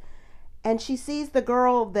staircase. And she sees the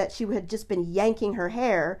girl that she had just been yanking her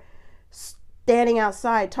hair standing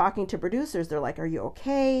outside talking to producers. They're like, are you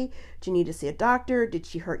okay? Do you need to see a doctor? Did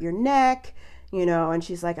she hurt your neck? You know, and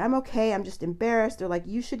she's like, I'm okay. I'm just embarrassed. They're like,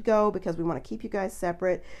 you should go because we want to keep you guys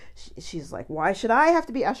separate. She's like, why should I have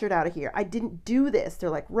to be ushered out of here? I didn't do this.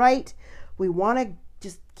 They're like, right. We want to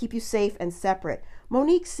just keep you safe and separate.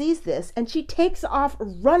 Monique sees this and she takes off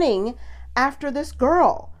running after this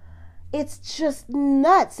girl. It's just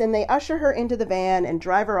nuts. And they usher her into the van and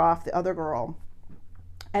drive her off, the other girl.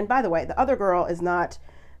 And by the way, the other girl is not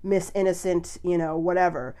Miss Innocent, you know,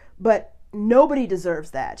 whatever. But nobody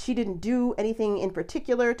deserves that. She didn't do anything in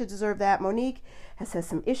particular to deserve that. Monique has had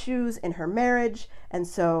some issues in her marriage. And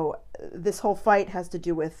so this whole fight has to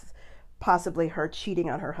do with possibly her cheating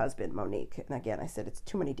on her husband, Monique. And again, I said it's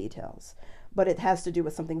too many details. But it has to do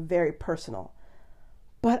with something very personal.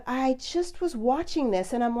 But I just was watching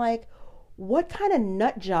this and I'm like, what kind of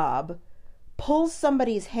nut job pulls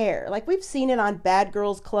somebody's hair? Like we've seen it on Bad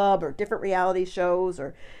Girls Club or different reality shows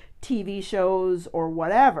or TV shows or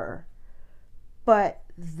whatever. But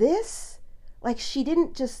this, like she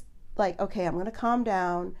didn't just like, okay, I'm going to calm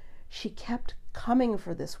down. She kept coming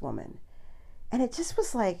for this woman. And it just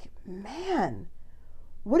was like, man,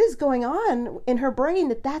 what is going on in her brain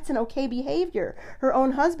that that's an okay behavior? Her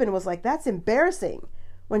own husband was like, that's embarrassing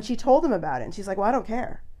when she told him about it. And she's like, well, I don't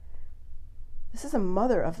care. This is a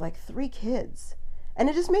mother of like 3 kids. And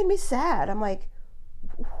it just made me sad. I'm like,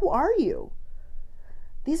 who are you?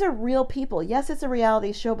 These are real people. Yes, it's a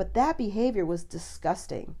reality show, but that behavior was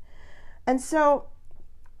disgusting. And so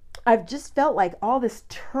I've just felt like all this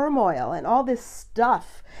turmoil and all this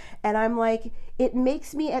stuff. And I'm like, it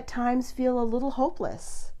makes me at times feel a little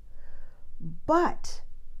hopeless. But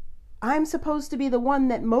I'm supposed to be the one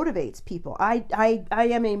that motivates people. I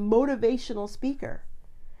am a motivational speaker.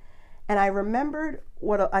 And I remembered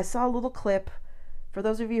I saw a little clip. For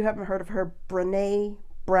those of you who haven't heard of her, Brené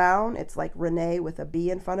Brown. It's like Renee with a B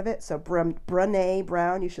in front of it. So Brené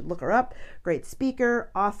Brown, you should look her up. Great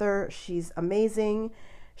speaker, author. She's amazing.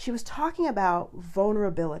 She was talking about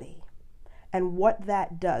vulnerability and what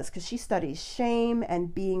that does because she studies shame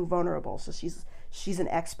and being vulnerable. So she's an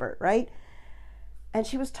expert, right? And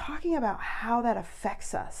she was talking about how that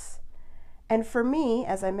affects us. And for me,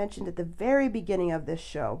 as I mentioned at the very beginning of this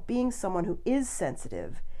show, being someone who is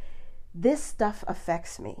sensitive, this stuff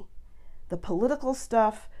affects me. The political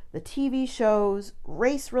stuff, the TV shows,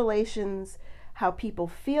 race relations, how people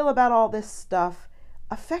feel about all this stuff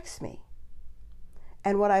affects me.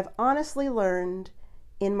 And what I've honestly learned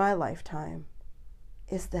in my lifetime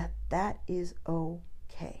is that that is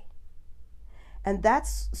okay. And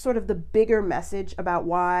that's sort of the bigger message about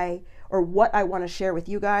why, or what I want to share with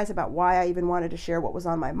you guys about why I even wanted to share what was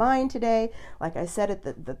on my mind today. Like I said at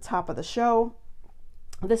the top of the show,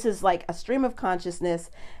 this is like a stream of consciousness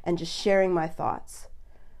and just sharing my thoughts.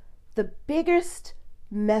 The biggest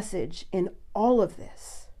message in all of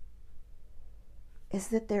this is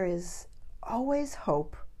that there is always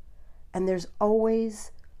hope and there's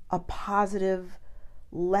always a positive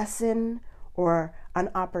lesson or an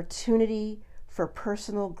opportunity for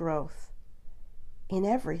personal growth in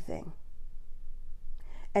everything.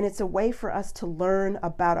 And it's a way for us to learn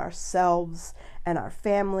about ourselves and our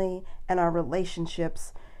family and our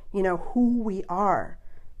relationships, who we are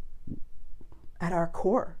at our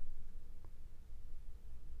core.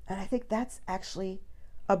 And I think that's actually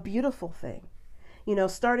a beautiful thing.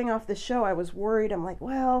 Starting off the show, I was worried. I'm like,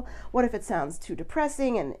 well, what if it sounds too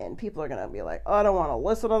depressing and people are going to be like, oh, I don't want to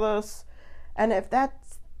listen to this. And if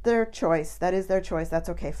that's their choice, that is their choice, that's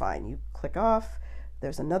okay, fine. You click off.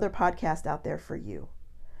 There's another podcast out there for you.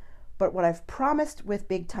 But what I've promised with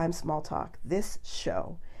Big Time Small Talk, this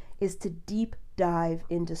show, is to deep dive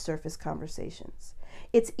into surface conversations.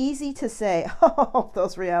 It's easy to say, oh,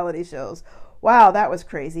 those reality shows. Wow, that was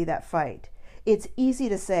crazy, that fight. It's easy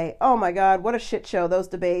to say, oh my God, what a shit show, those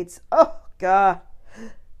debates. Oh God.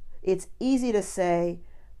 It's easy to say,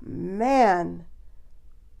 man,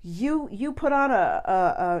 you put on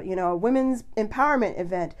a women's empowerment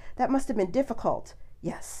event. That must have been difficult.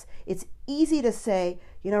 Yes. It's easy to say,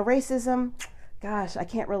 racism, gosh, I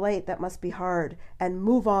can't relate. That must be hard, and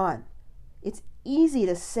move on. It's easy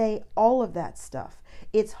to say all of that stuff.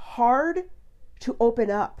 It's hard to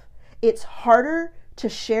open up. It's harder to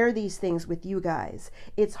share these things with you guys.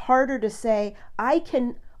 It's harder to say, I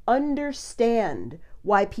can understand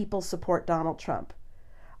why people support Donald Trump.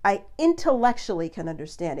 I intellectually can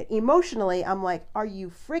understand it. Emotionally, I'm like, are you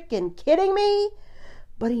freaking kidding me?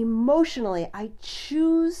 But emotionally, I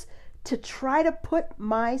choose to try to put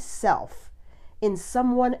myself in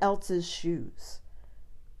someone else's shoes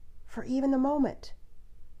for even a moment.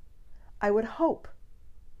 I would hope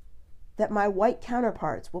that my white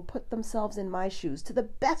counterparts will put themselves in my shoes to the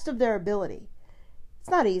best of their ability. It's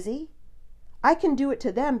not easy. I can do it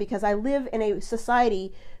to them because I live in a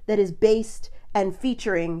society that is based and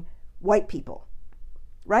featuring white people,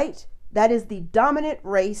 right? That is the dominant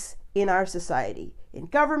race in our society, in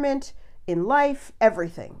government, in life,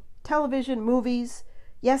 everything. Television, movies.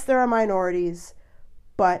 Yes, there are minorities,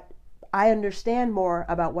 but I understand more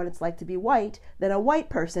about what it's like to be white than a white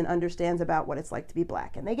person understands about what it's like to be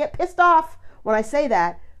black. And they get pissed off when I say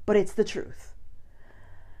that, but it's the truth.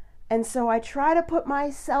 And so I try to put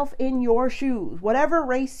myself in your shoes, whatever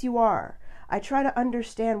race you are. I try to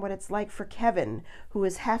understand what it's like for Kevin, who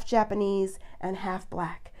is half Japanese and half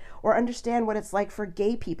black, or understand what it's like for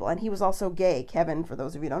gay people. And he was also gay. Kevin, for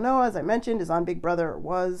those of you who don't know, as I mentioned, is on Big Brother, or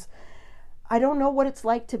was. I don't know what it's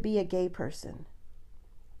like to be a gay person,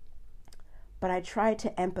 but I try to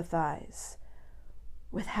empathize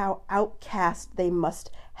with how outcast they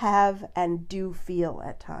must have and do feel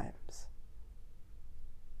at times.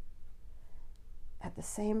 At the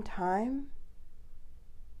same time,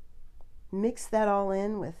 mix that all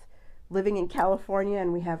in with living in California,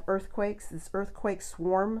 and we have earthquakes, this earthquake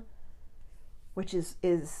swarm, which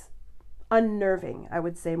is unnerving, I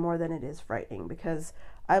would say, more than it is frightening, because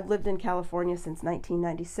I've lived in California since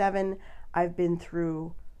 1997. I've been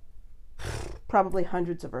through probably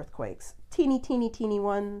hundreds of earthquakes, teeny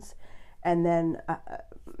ones, and then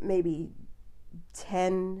maybe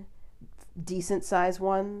 10 decent sized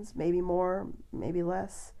ones, maybe more, maybe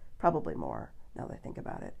less, probably more now that I think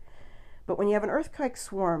about it. But when you have an earthquake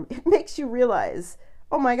swarm, it makes you realize,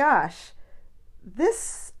 oh my gosh,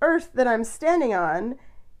 this earth that I'm standing on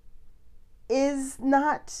is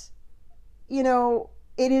not,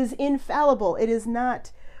 it is infallible. It is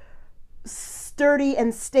not sturdy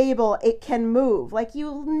and stable. It can move. Like,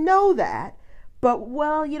 you know that, but,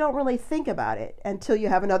 well, you don't really think about it until you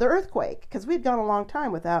have another earthquake, because we've gone a long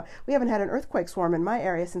time we haven't had an earthquake swarm in my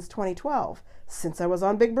area since 2012, since I was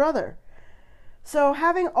on Big Brother. So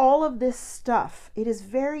having all of this stuff, it is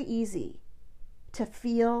very easy to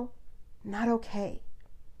feel not okay.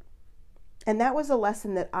 And that was a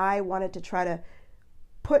lesson that I wanted to try to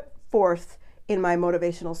put forth in my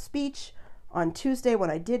motivational speech on Tuesday when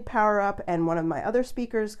I did Power Up, and one of my other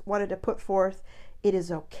speakers wanted to put forth, it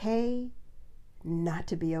is okay not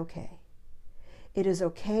to be okay. It is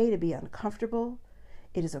okay to be uncomfortable.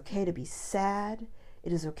 It is okay to be sad.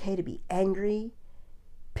 It is okay to be angry,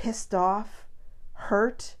 pissed off,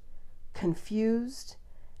 hurt, confused,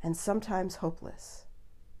 and sometimes hopeless.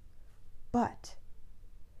 But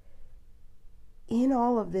in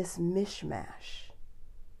all of this mishmash,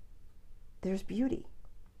 there's beauty.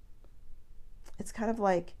 It's kind of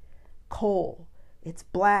like coal. It's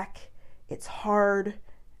black, it's hard.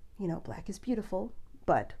 Black is beautiful,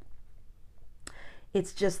 but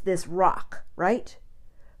it's just this rock, right?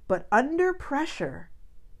 But under pressure,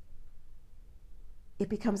 it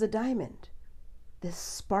becomes a diamond. this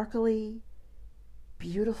sparkly,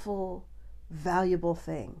 beautiful, valuable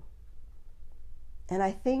thing. And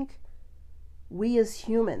I think we as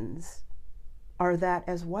humans are that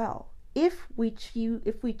as well. If we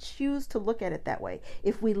choose to look at it that way,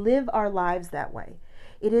 if we live our lives that way,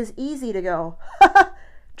 it is easy to go,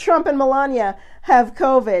 Trump and Melania have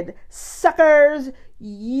COVID. Suckers,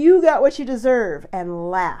 you got what you deserve, and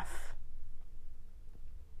laugh.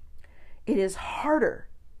 It is harder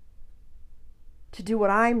to do what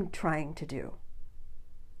I'm trying to do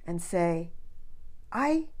and say,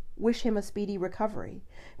 I wish him a speedy recovery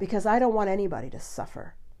because I don't want anybody to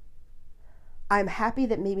suffer. I'm happy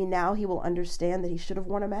that maybe now he will understand that he should have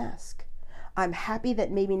worn a mask. I'm happy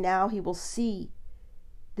that maybe now he will see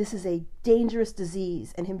this is a dangerous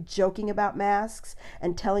disease, and him joking about masks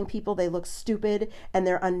and telling people they look stupid and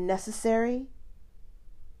they're unnecessary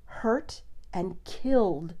hurt and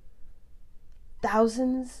killed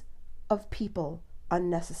thousands of people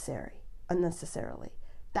unnecessarily.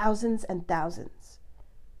 Thousands and thousands.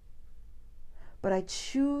 But I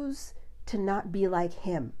choose to not be like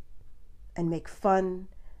him and make fun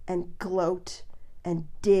and gloat and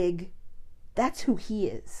dig. That's who he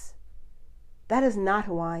is. That is not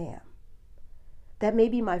who I am. That may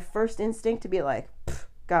be my first instinct to be like,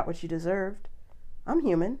 got what you deserved. I'm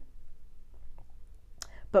human.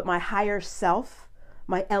 But my higher self,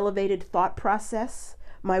 my elevated thought process,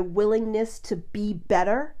 my willingness to be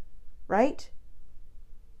better, right,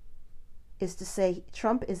 is to say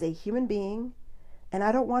Trump is a human being and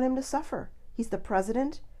I don't want him to suffer. He's the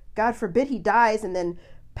president. God forbid he dies and then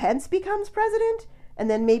Pence becomes president and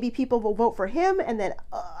then maybe people will vote for him and then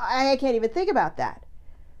I can't even think about that.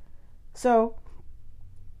 So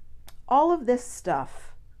all of this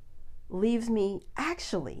stuff leaves me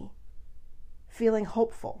actually feeling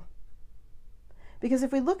hopeful. Because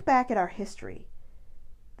if we look back at our history,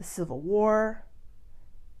 the Civil War,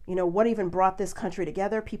 what even brought this country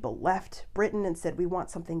together? People left Britain and said, we want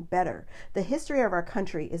something better. The history of our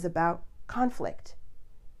country is about conflict.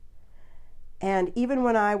 And even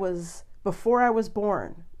when before I was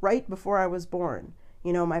born, right before I was born,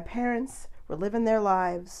 my parents were living their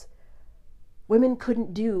lives. Women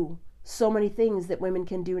couldn't do so many things that women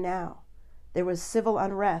can do now. There was civil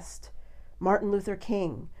unrest, Martin Luther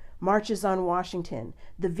King, marches on Washington,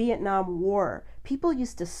 the Vietnam War. People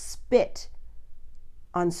used to spit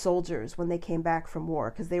on soldiers when they came back from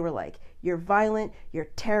war because they were like, you're violent, you're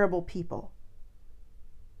terrible people.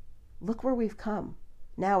 Look where we've come.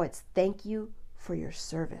 Now it's thank you for your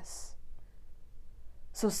service.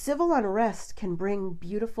 So civil unrest can bring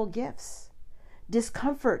beautiful gifts.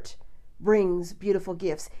 Discomfort brings beautiful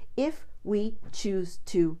gifts if we choose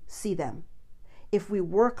to see them. If we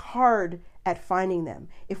work hard at finding them.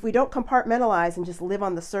 If we don't compartmentalize and just live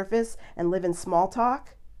on the surface and live in small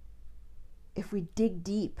talk. If we dig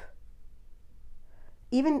deep.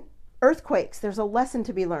 Even earthquakes, there's a lesson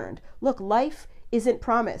to be learned. Look, life isn't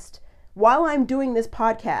promised. While I'm doing this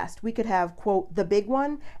podcast, we could have, quote, the big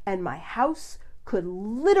one, and my house could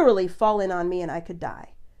literally fall in on me and I could die.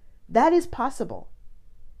 That is possible.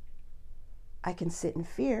 I can sit in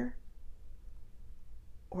fear,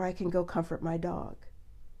 or I can go comfort my dog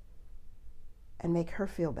and make her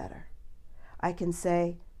feel better. I can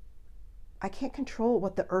say, I can't control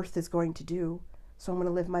what the earth is going to do, so I'm going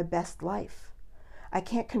to live my best life. I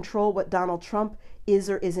can't control what Donald Trump is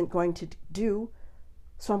or isn't going to do,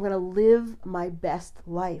 so I'm going to live my best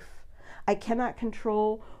life. I cannot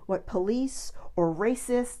control what police or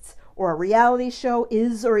racists or a reality show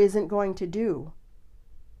is or isn't going to do.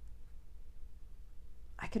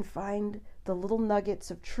 I can find the little nuggets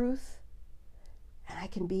of truth and I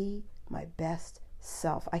can be my best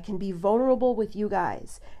self. I can be vulnerable with you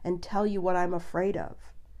guys and tell you what I'm afraid of.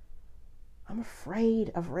 I'm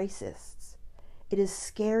afraid of racists. It is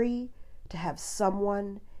scary to have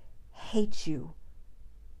someone hate you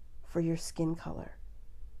for your skin color,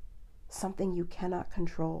 something you cannot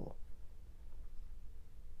control.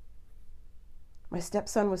 My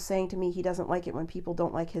stepson was saying to me he doesn't like it when people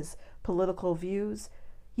don't like his political views.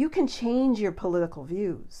 You can change your political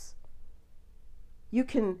views. You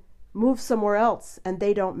can move somewhere else and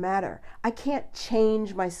they don't matter. I can't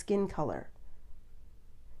change my skin color.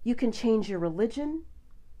 You can change your religion.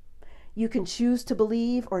 You can choose to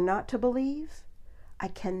believe or not to believe. I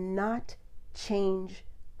cannot change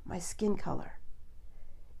my skin color.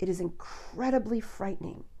 It is incredibly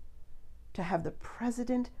frightening to have the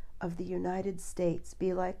President of the United States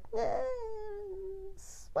be like,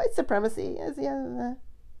 white supremacy.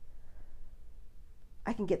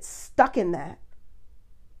 I can get stuck in that.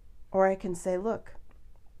 Or I can say, look,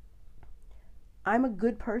 I'm a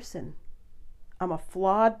good person. I'm a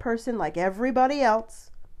flawed person like everybody else.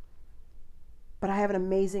 But I have an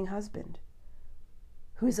amazing husband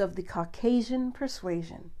who is of the Caucasian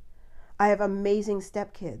persuasion. I have amazing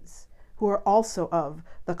stepkids who are also of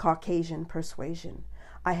the Caucasian persuasion.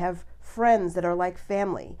 I have friends that are like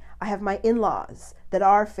family. I have my in-laws that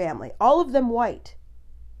are family, all of them white.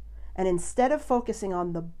 And instead of focusing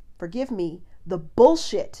on the, forgive me, the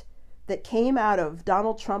bullshit that came out of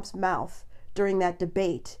Donald Trump's mouth during that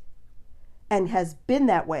debate and has been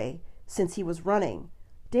that way since he was running.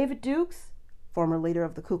 David Dukes, former leader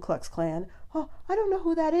of the Ku Klux Klan, oh, I don't know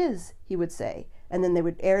who that is, he would say. And then they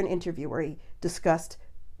would air an interview where he discussed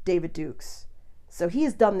David Dukes. So he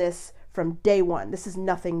has done this from day one. This is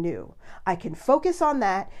nothing new. I can focus on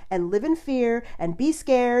that and live in fear and be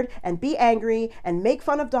scared and be angry and make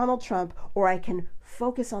fun of Donald Trump, or I can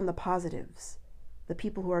focus on the positives, the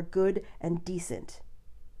people who are good and decent,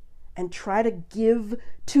 and try to give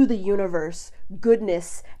to the universe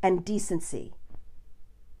goodness and decency.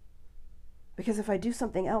 Because if I do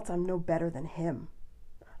something else, I'm no better than him.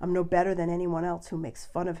 I'm no better than anyone else who makes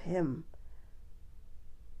fun of him.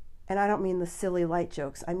 And I don't mean the silly light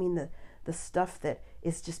jokes. I mean the stuff that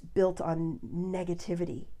is just built on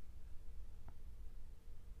negativity.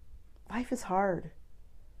 Life is hard.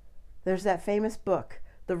 There's that famous book,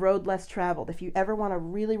 The Road Less Traveled. If you ever want a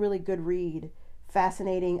really, really good read,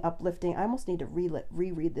 fascinating, uplifting, I almost need to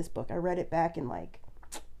reread this book. I read it back in I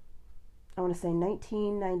want to say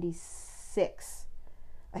 1996.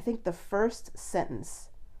 I think the first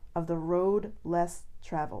sentence of The Road Less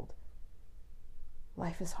Traveled.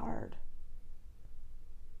 Life is hard.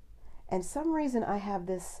 And for some reason I have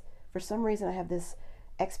this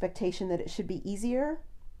expectation that it should be easier,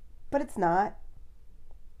 but it's not.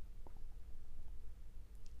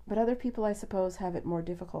 But other people, I suppose, have it more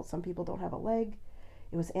difficult. Some people don't have a leg.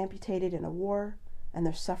 It was amputated in a war, and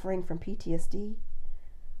they're suffering from PTSD.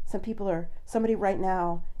 Somebody right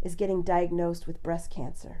now is getting diagnosed with breast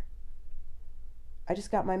cancer. I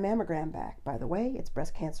just got my mammogram back. By the way, it's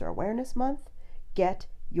Breast Cancer Awareness Month. Get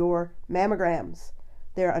your mammograms.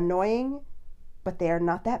 They're annoying, but they are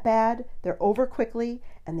not that bad. They're over quickly,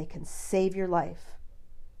 and they can save your life.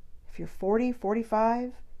 If you're 40,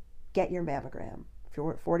 45, get your mammogram. If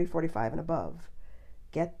you're 40, 45 and above,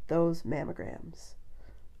 get those mammograms.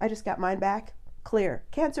 I just got mine back. Clear.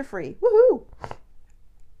 Cancer-free. Woohoo!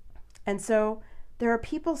 And so there are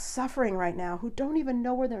people suffering right now who don't even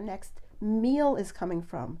know where their next meal is coming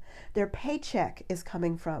from. Their paycheck is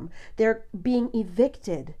coming from. They're being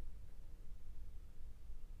evicted.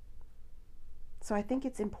 So I think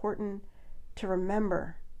it's important to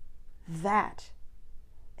remember that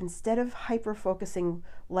instead of hyper-focusing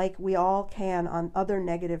like we all can on other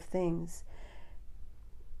negative things,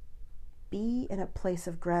 be in a place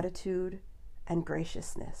of gratitude and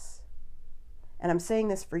graciousness. And I'm saying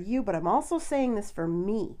this for you, but I'm also saying this for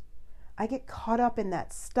me. I get caught up in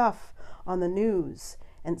that stuff on the news,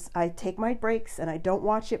 and I take my breaks and I don't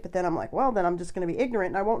watch it, but then I'm like, well, then I'm just going to be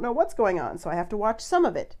ignorant and I won't know what's going on, so I have to watch some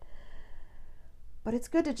of it. But it's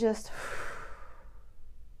good to just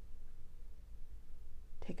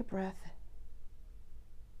take a breath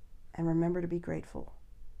and remember to be grateful.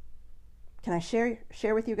 Can I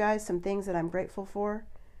share with you guys some things that I'm grateful for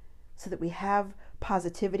so that we have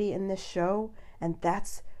positivity in this show? And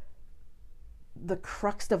that's the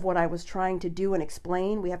crux of what I was trying to do and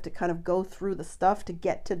explain. We have to kind of go through the stuff to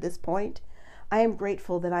get to this point. I am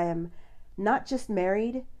grateful that I am not just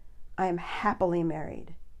married, I am happily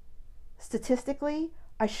married. Statistically,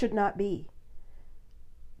 I should not be.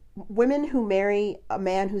 Women who marry a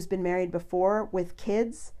man who's been married before with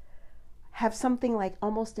kids have something like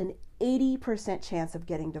almost an 80% chance of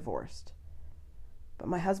getting divorced. But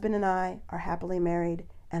my husband and I are happily married,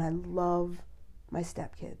 and I love my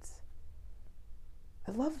stepkids.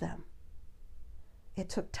 I love them. It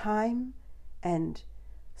took time and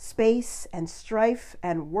space and strife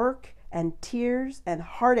and work and tears and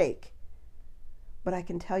heartache. But I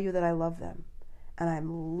can tell you that I love them. And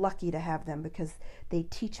I'm lucky to have them because they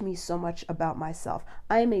teach me so much about myself.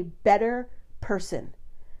 I am a better person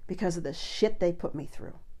because of the shit they put me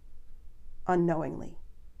through. Unknowingly,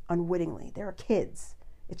 unwittingly. They're kids.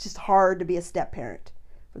 It's just hard to be a step parent.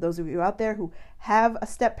 For those of you out there who have a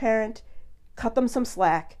step parent, cut them some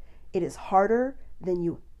slack. It is harder than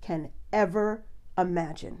you can ever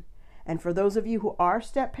imagine. And for those of you who are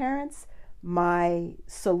step parents, my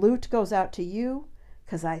salute goes out to you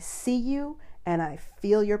because I see you and I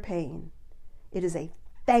feel your pain. It is a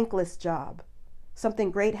thankless job.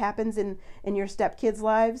 Something great happens in your stepkids'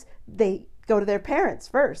 lives, they go to their parents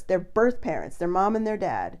first, their birth parents, their mom and their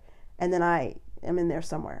dad, and then I am in there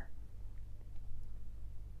somewhere.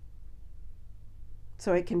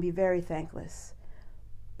 So it can be very thankless.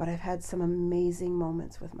 But I've had some amazing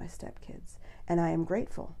moments with my stepkids, and I am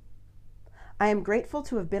grateful. I am grateful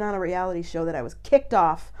to have been on a reality show that I was kicked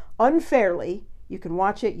off unfairly. You can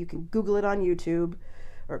watch it, you can Google it on YouTube,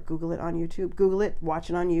 Google it, watch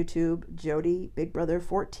it on YouTube, Jody, Big Brother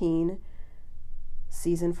 14,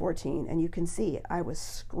 season 14, and you can see I was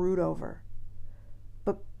screwed over.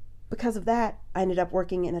 But because of that, I ended up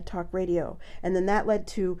working in a talk radio, and then that led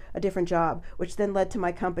to a different job, which then led to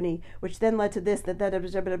my company, which then led to this,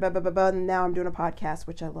 and now I'm doing a podcast,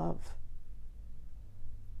 which I love.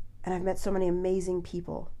 And I've met so many amazing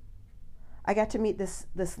people. I got to meet this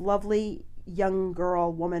lovely young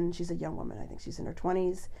woman. She's a young woman. I think she's in her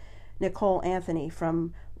 20s. Nicole Anthony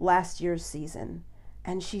from last year's season.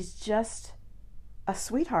 And she's just a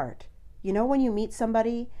sweetheart. You know when you meet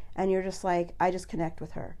somebody and you're just like, I just connect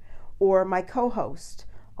with her. Or my co-host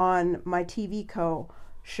on my TV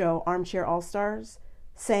show, Armchair All-Stars,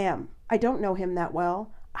 Sam. I don't know him that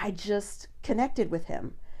well. I just connected with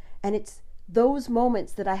him. And it's those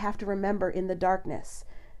moments that I have to remember in the darkness.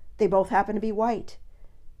 They both happen to be white.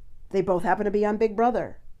 They both happen to be on Big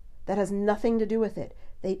Brother. That has nothing to do with it.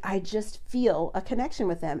 I just feel a connection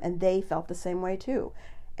with them, and they felt the same way too.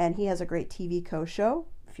 And he has a great TV show.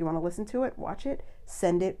 If you want to listen to it, watch it.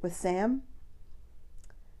 Send It with Sam.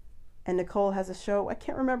 And Nicole has a show. I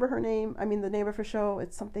can't remember the name of her show.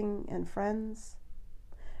 It's something and Friends.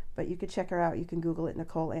 But you could check her out. You can Google it,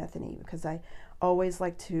 Nicole Anthony, because I always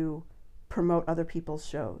like to promote other people's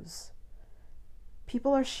shows.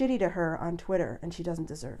 People are shitty to her on Twitter, and she doesn't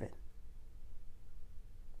deserve it.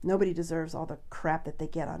 Nobody deserves all the crap that they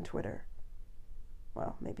get on Twitter.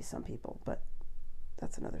 Well, maybe some people, but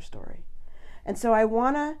that's another story. And so I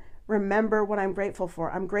want to remember what I'm grateful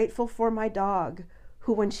for. I'm grateful for my dog,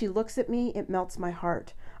 who when she looks at me, it melts my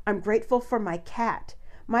heart. I'm grateful for my cat.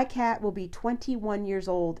 My cat will be 21 years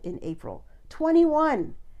old in April.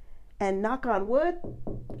 21! And knock on wood,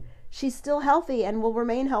 she's still healthy and will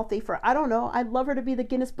remain healthy for, I don't know, I'd love her to be the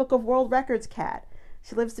Guinness Book of World Records cat.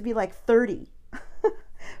 She lives to be like 30.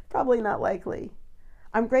 Probably not likely.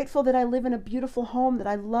 I'm grateful that I live in a beautiful home that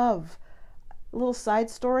I love. A little side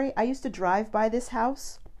story, I used to drive by this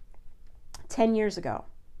house 10 years ago.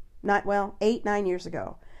 8, 9 years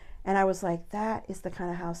ago. And I was like, that is the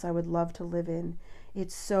kind of house I would love to live in.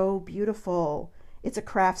 It's so beautiful. It's a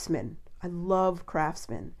Craftsman. I love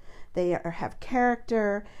Craftsman. They have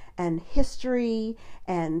character and history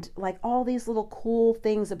and like all these little cool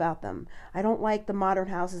things about them. I don't like the modern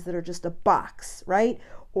houses that are just a box, right?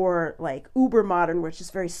 Or like uber modern, where it's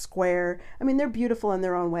just very square. I mean, they're beautiful in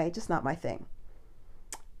their own way, just not my thing.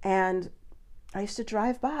 And I used to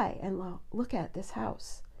drive by and look at this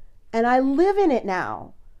house. And I live in it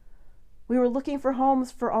now. We were looking for homes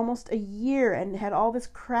for almost a year and had all this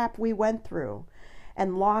crap we went through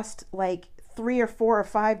and lost like 3 or 4 or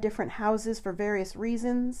 5 different houses for various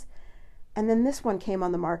reasons. And then this one came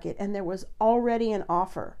on the market and there was already an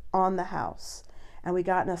offer on the house. And we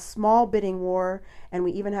got in a small bidding war, and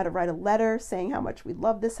we even had to write a letter saying how much we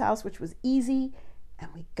loved this house, which was easy,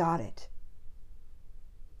 and we got it.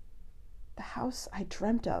 The house I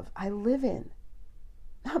dreamt of, I live in.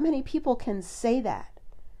 Not many people can say that.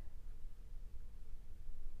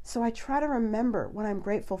 So I try to remember what I'm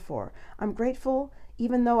grateful for. I'm grateful,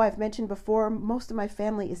 even though I've mentioned before, most of my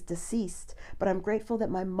family is deceased, but I'm grateful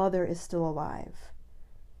that my mother is still alive.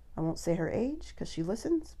 I won't say her age because she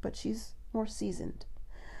listens, but she's more seasoned.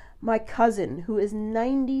 My cousin, who is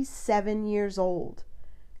 97 years old,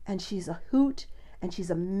 and she's a hoot, and she's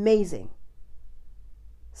amazing,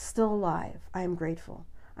 still alive. I am grateful.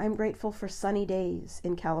 I am grateful for sunny days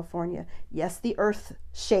in California. Yes, the earth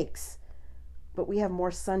shakes, but we have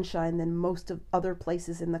more sunshine than most of other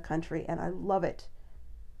places in the country, and I love it.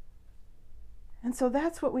 And so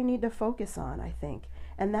that's what we need to focus on, I think.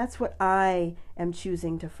 And that's what I am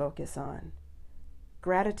choosing to focus on.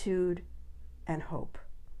 Gratitude and hope.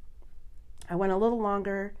 I went a little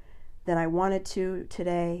longer than I wanted to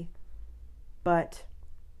today, but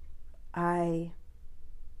I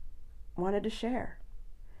wanted to share.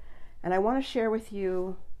 And I want to share with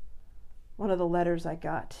you one of the letters I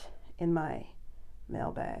got in my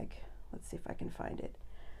mailbag. Let's see if I can find it.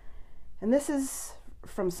 And this is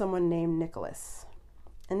from someone named Nicholas.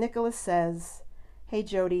 And Nicholas says, "Hey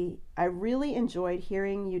Jody, I really enjoyed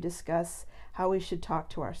hearing you discuss how we should talk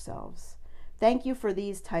to ourselves. Thank you for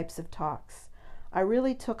these types of talks. I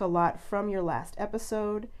really took a lot from your last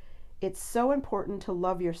episode. It's so important to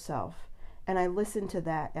love yourself, and I listened to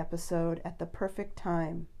that episode at the perfect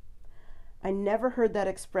time. I never heard that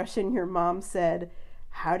expression your mom said,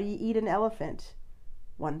 'How do you eat an elephant?'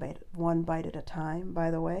 One bite at a time,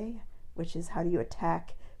 by the way. which is how do you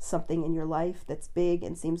attack something in your life that's big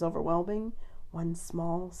and seems overwhelming, one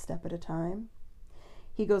small step at a time.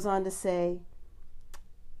 He goes on to say,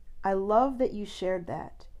 I love that you shared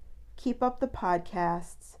that. Keep up the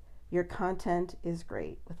podcasts. Your content is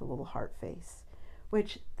great, with a little heart face,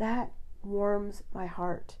 which that warms my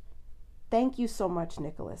heart. Thank you so much,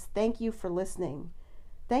 Nicholas. Thank you for listening.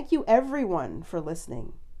 Thank you, everyone, for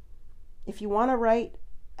listening. If you want to write,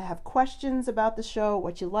 have questions about the show,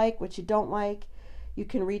 what you like, what you don't like, you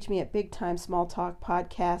can reach me at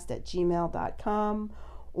bigtimesmalltalkpodcast@gmail.com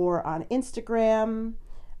or on Instagram,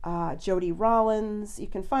 Jody Rollins. You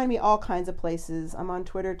can find me all kinds of places. I'm on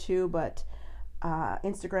Twitter too, but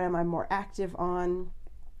Instagram I'm more active on.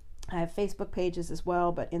 I have Facebook pages as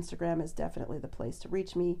well, but Instagram is definitely the place to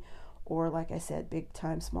reach me. Or like I said,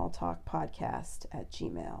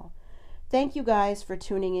 bigtimesmalltalkpodcast@gmail. Thank you guys for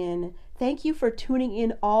tuning in. Thank you for tuning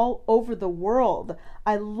in all over the world.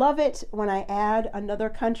 I love it when I add another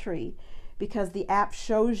country because the app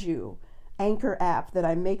shows you, Anchor app that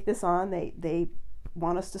I make this on, they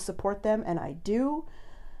want us to support them, and I do.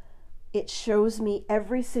 It shows me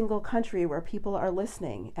every single country where people are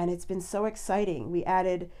listening, and it's been so exciting. We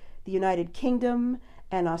added the United Kingdom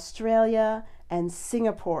and Australia and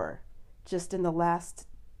Singapore just in the last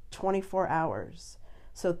 24 hours.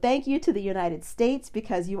 So thank you to the United States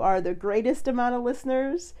because you are the greatest amount of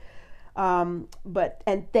listeners. And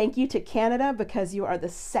thank you to Canada because you are the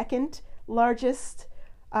second largest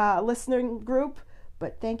listening group.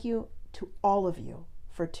 But thank you to all of you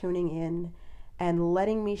for tuning in and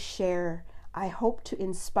letting me share. I hope to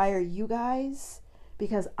inspire you guys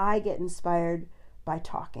because I get inspired by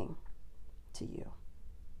talking to you.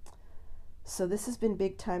 So this has been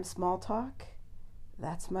Big Time Small Talk.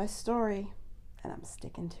 That's my story, and I'm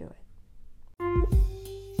sticking to it.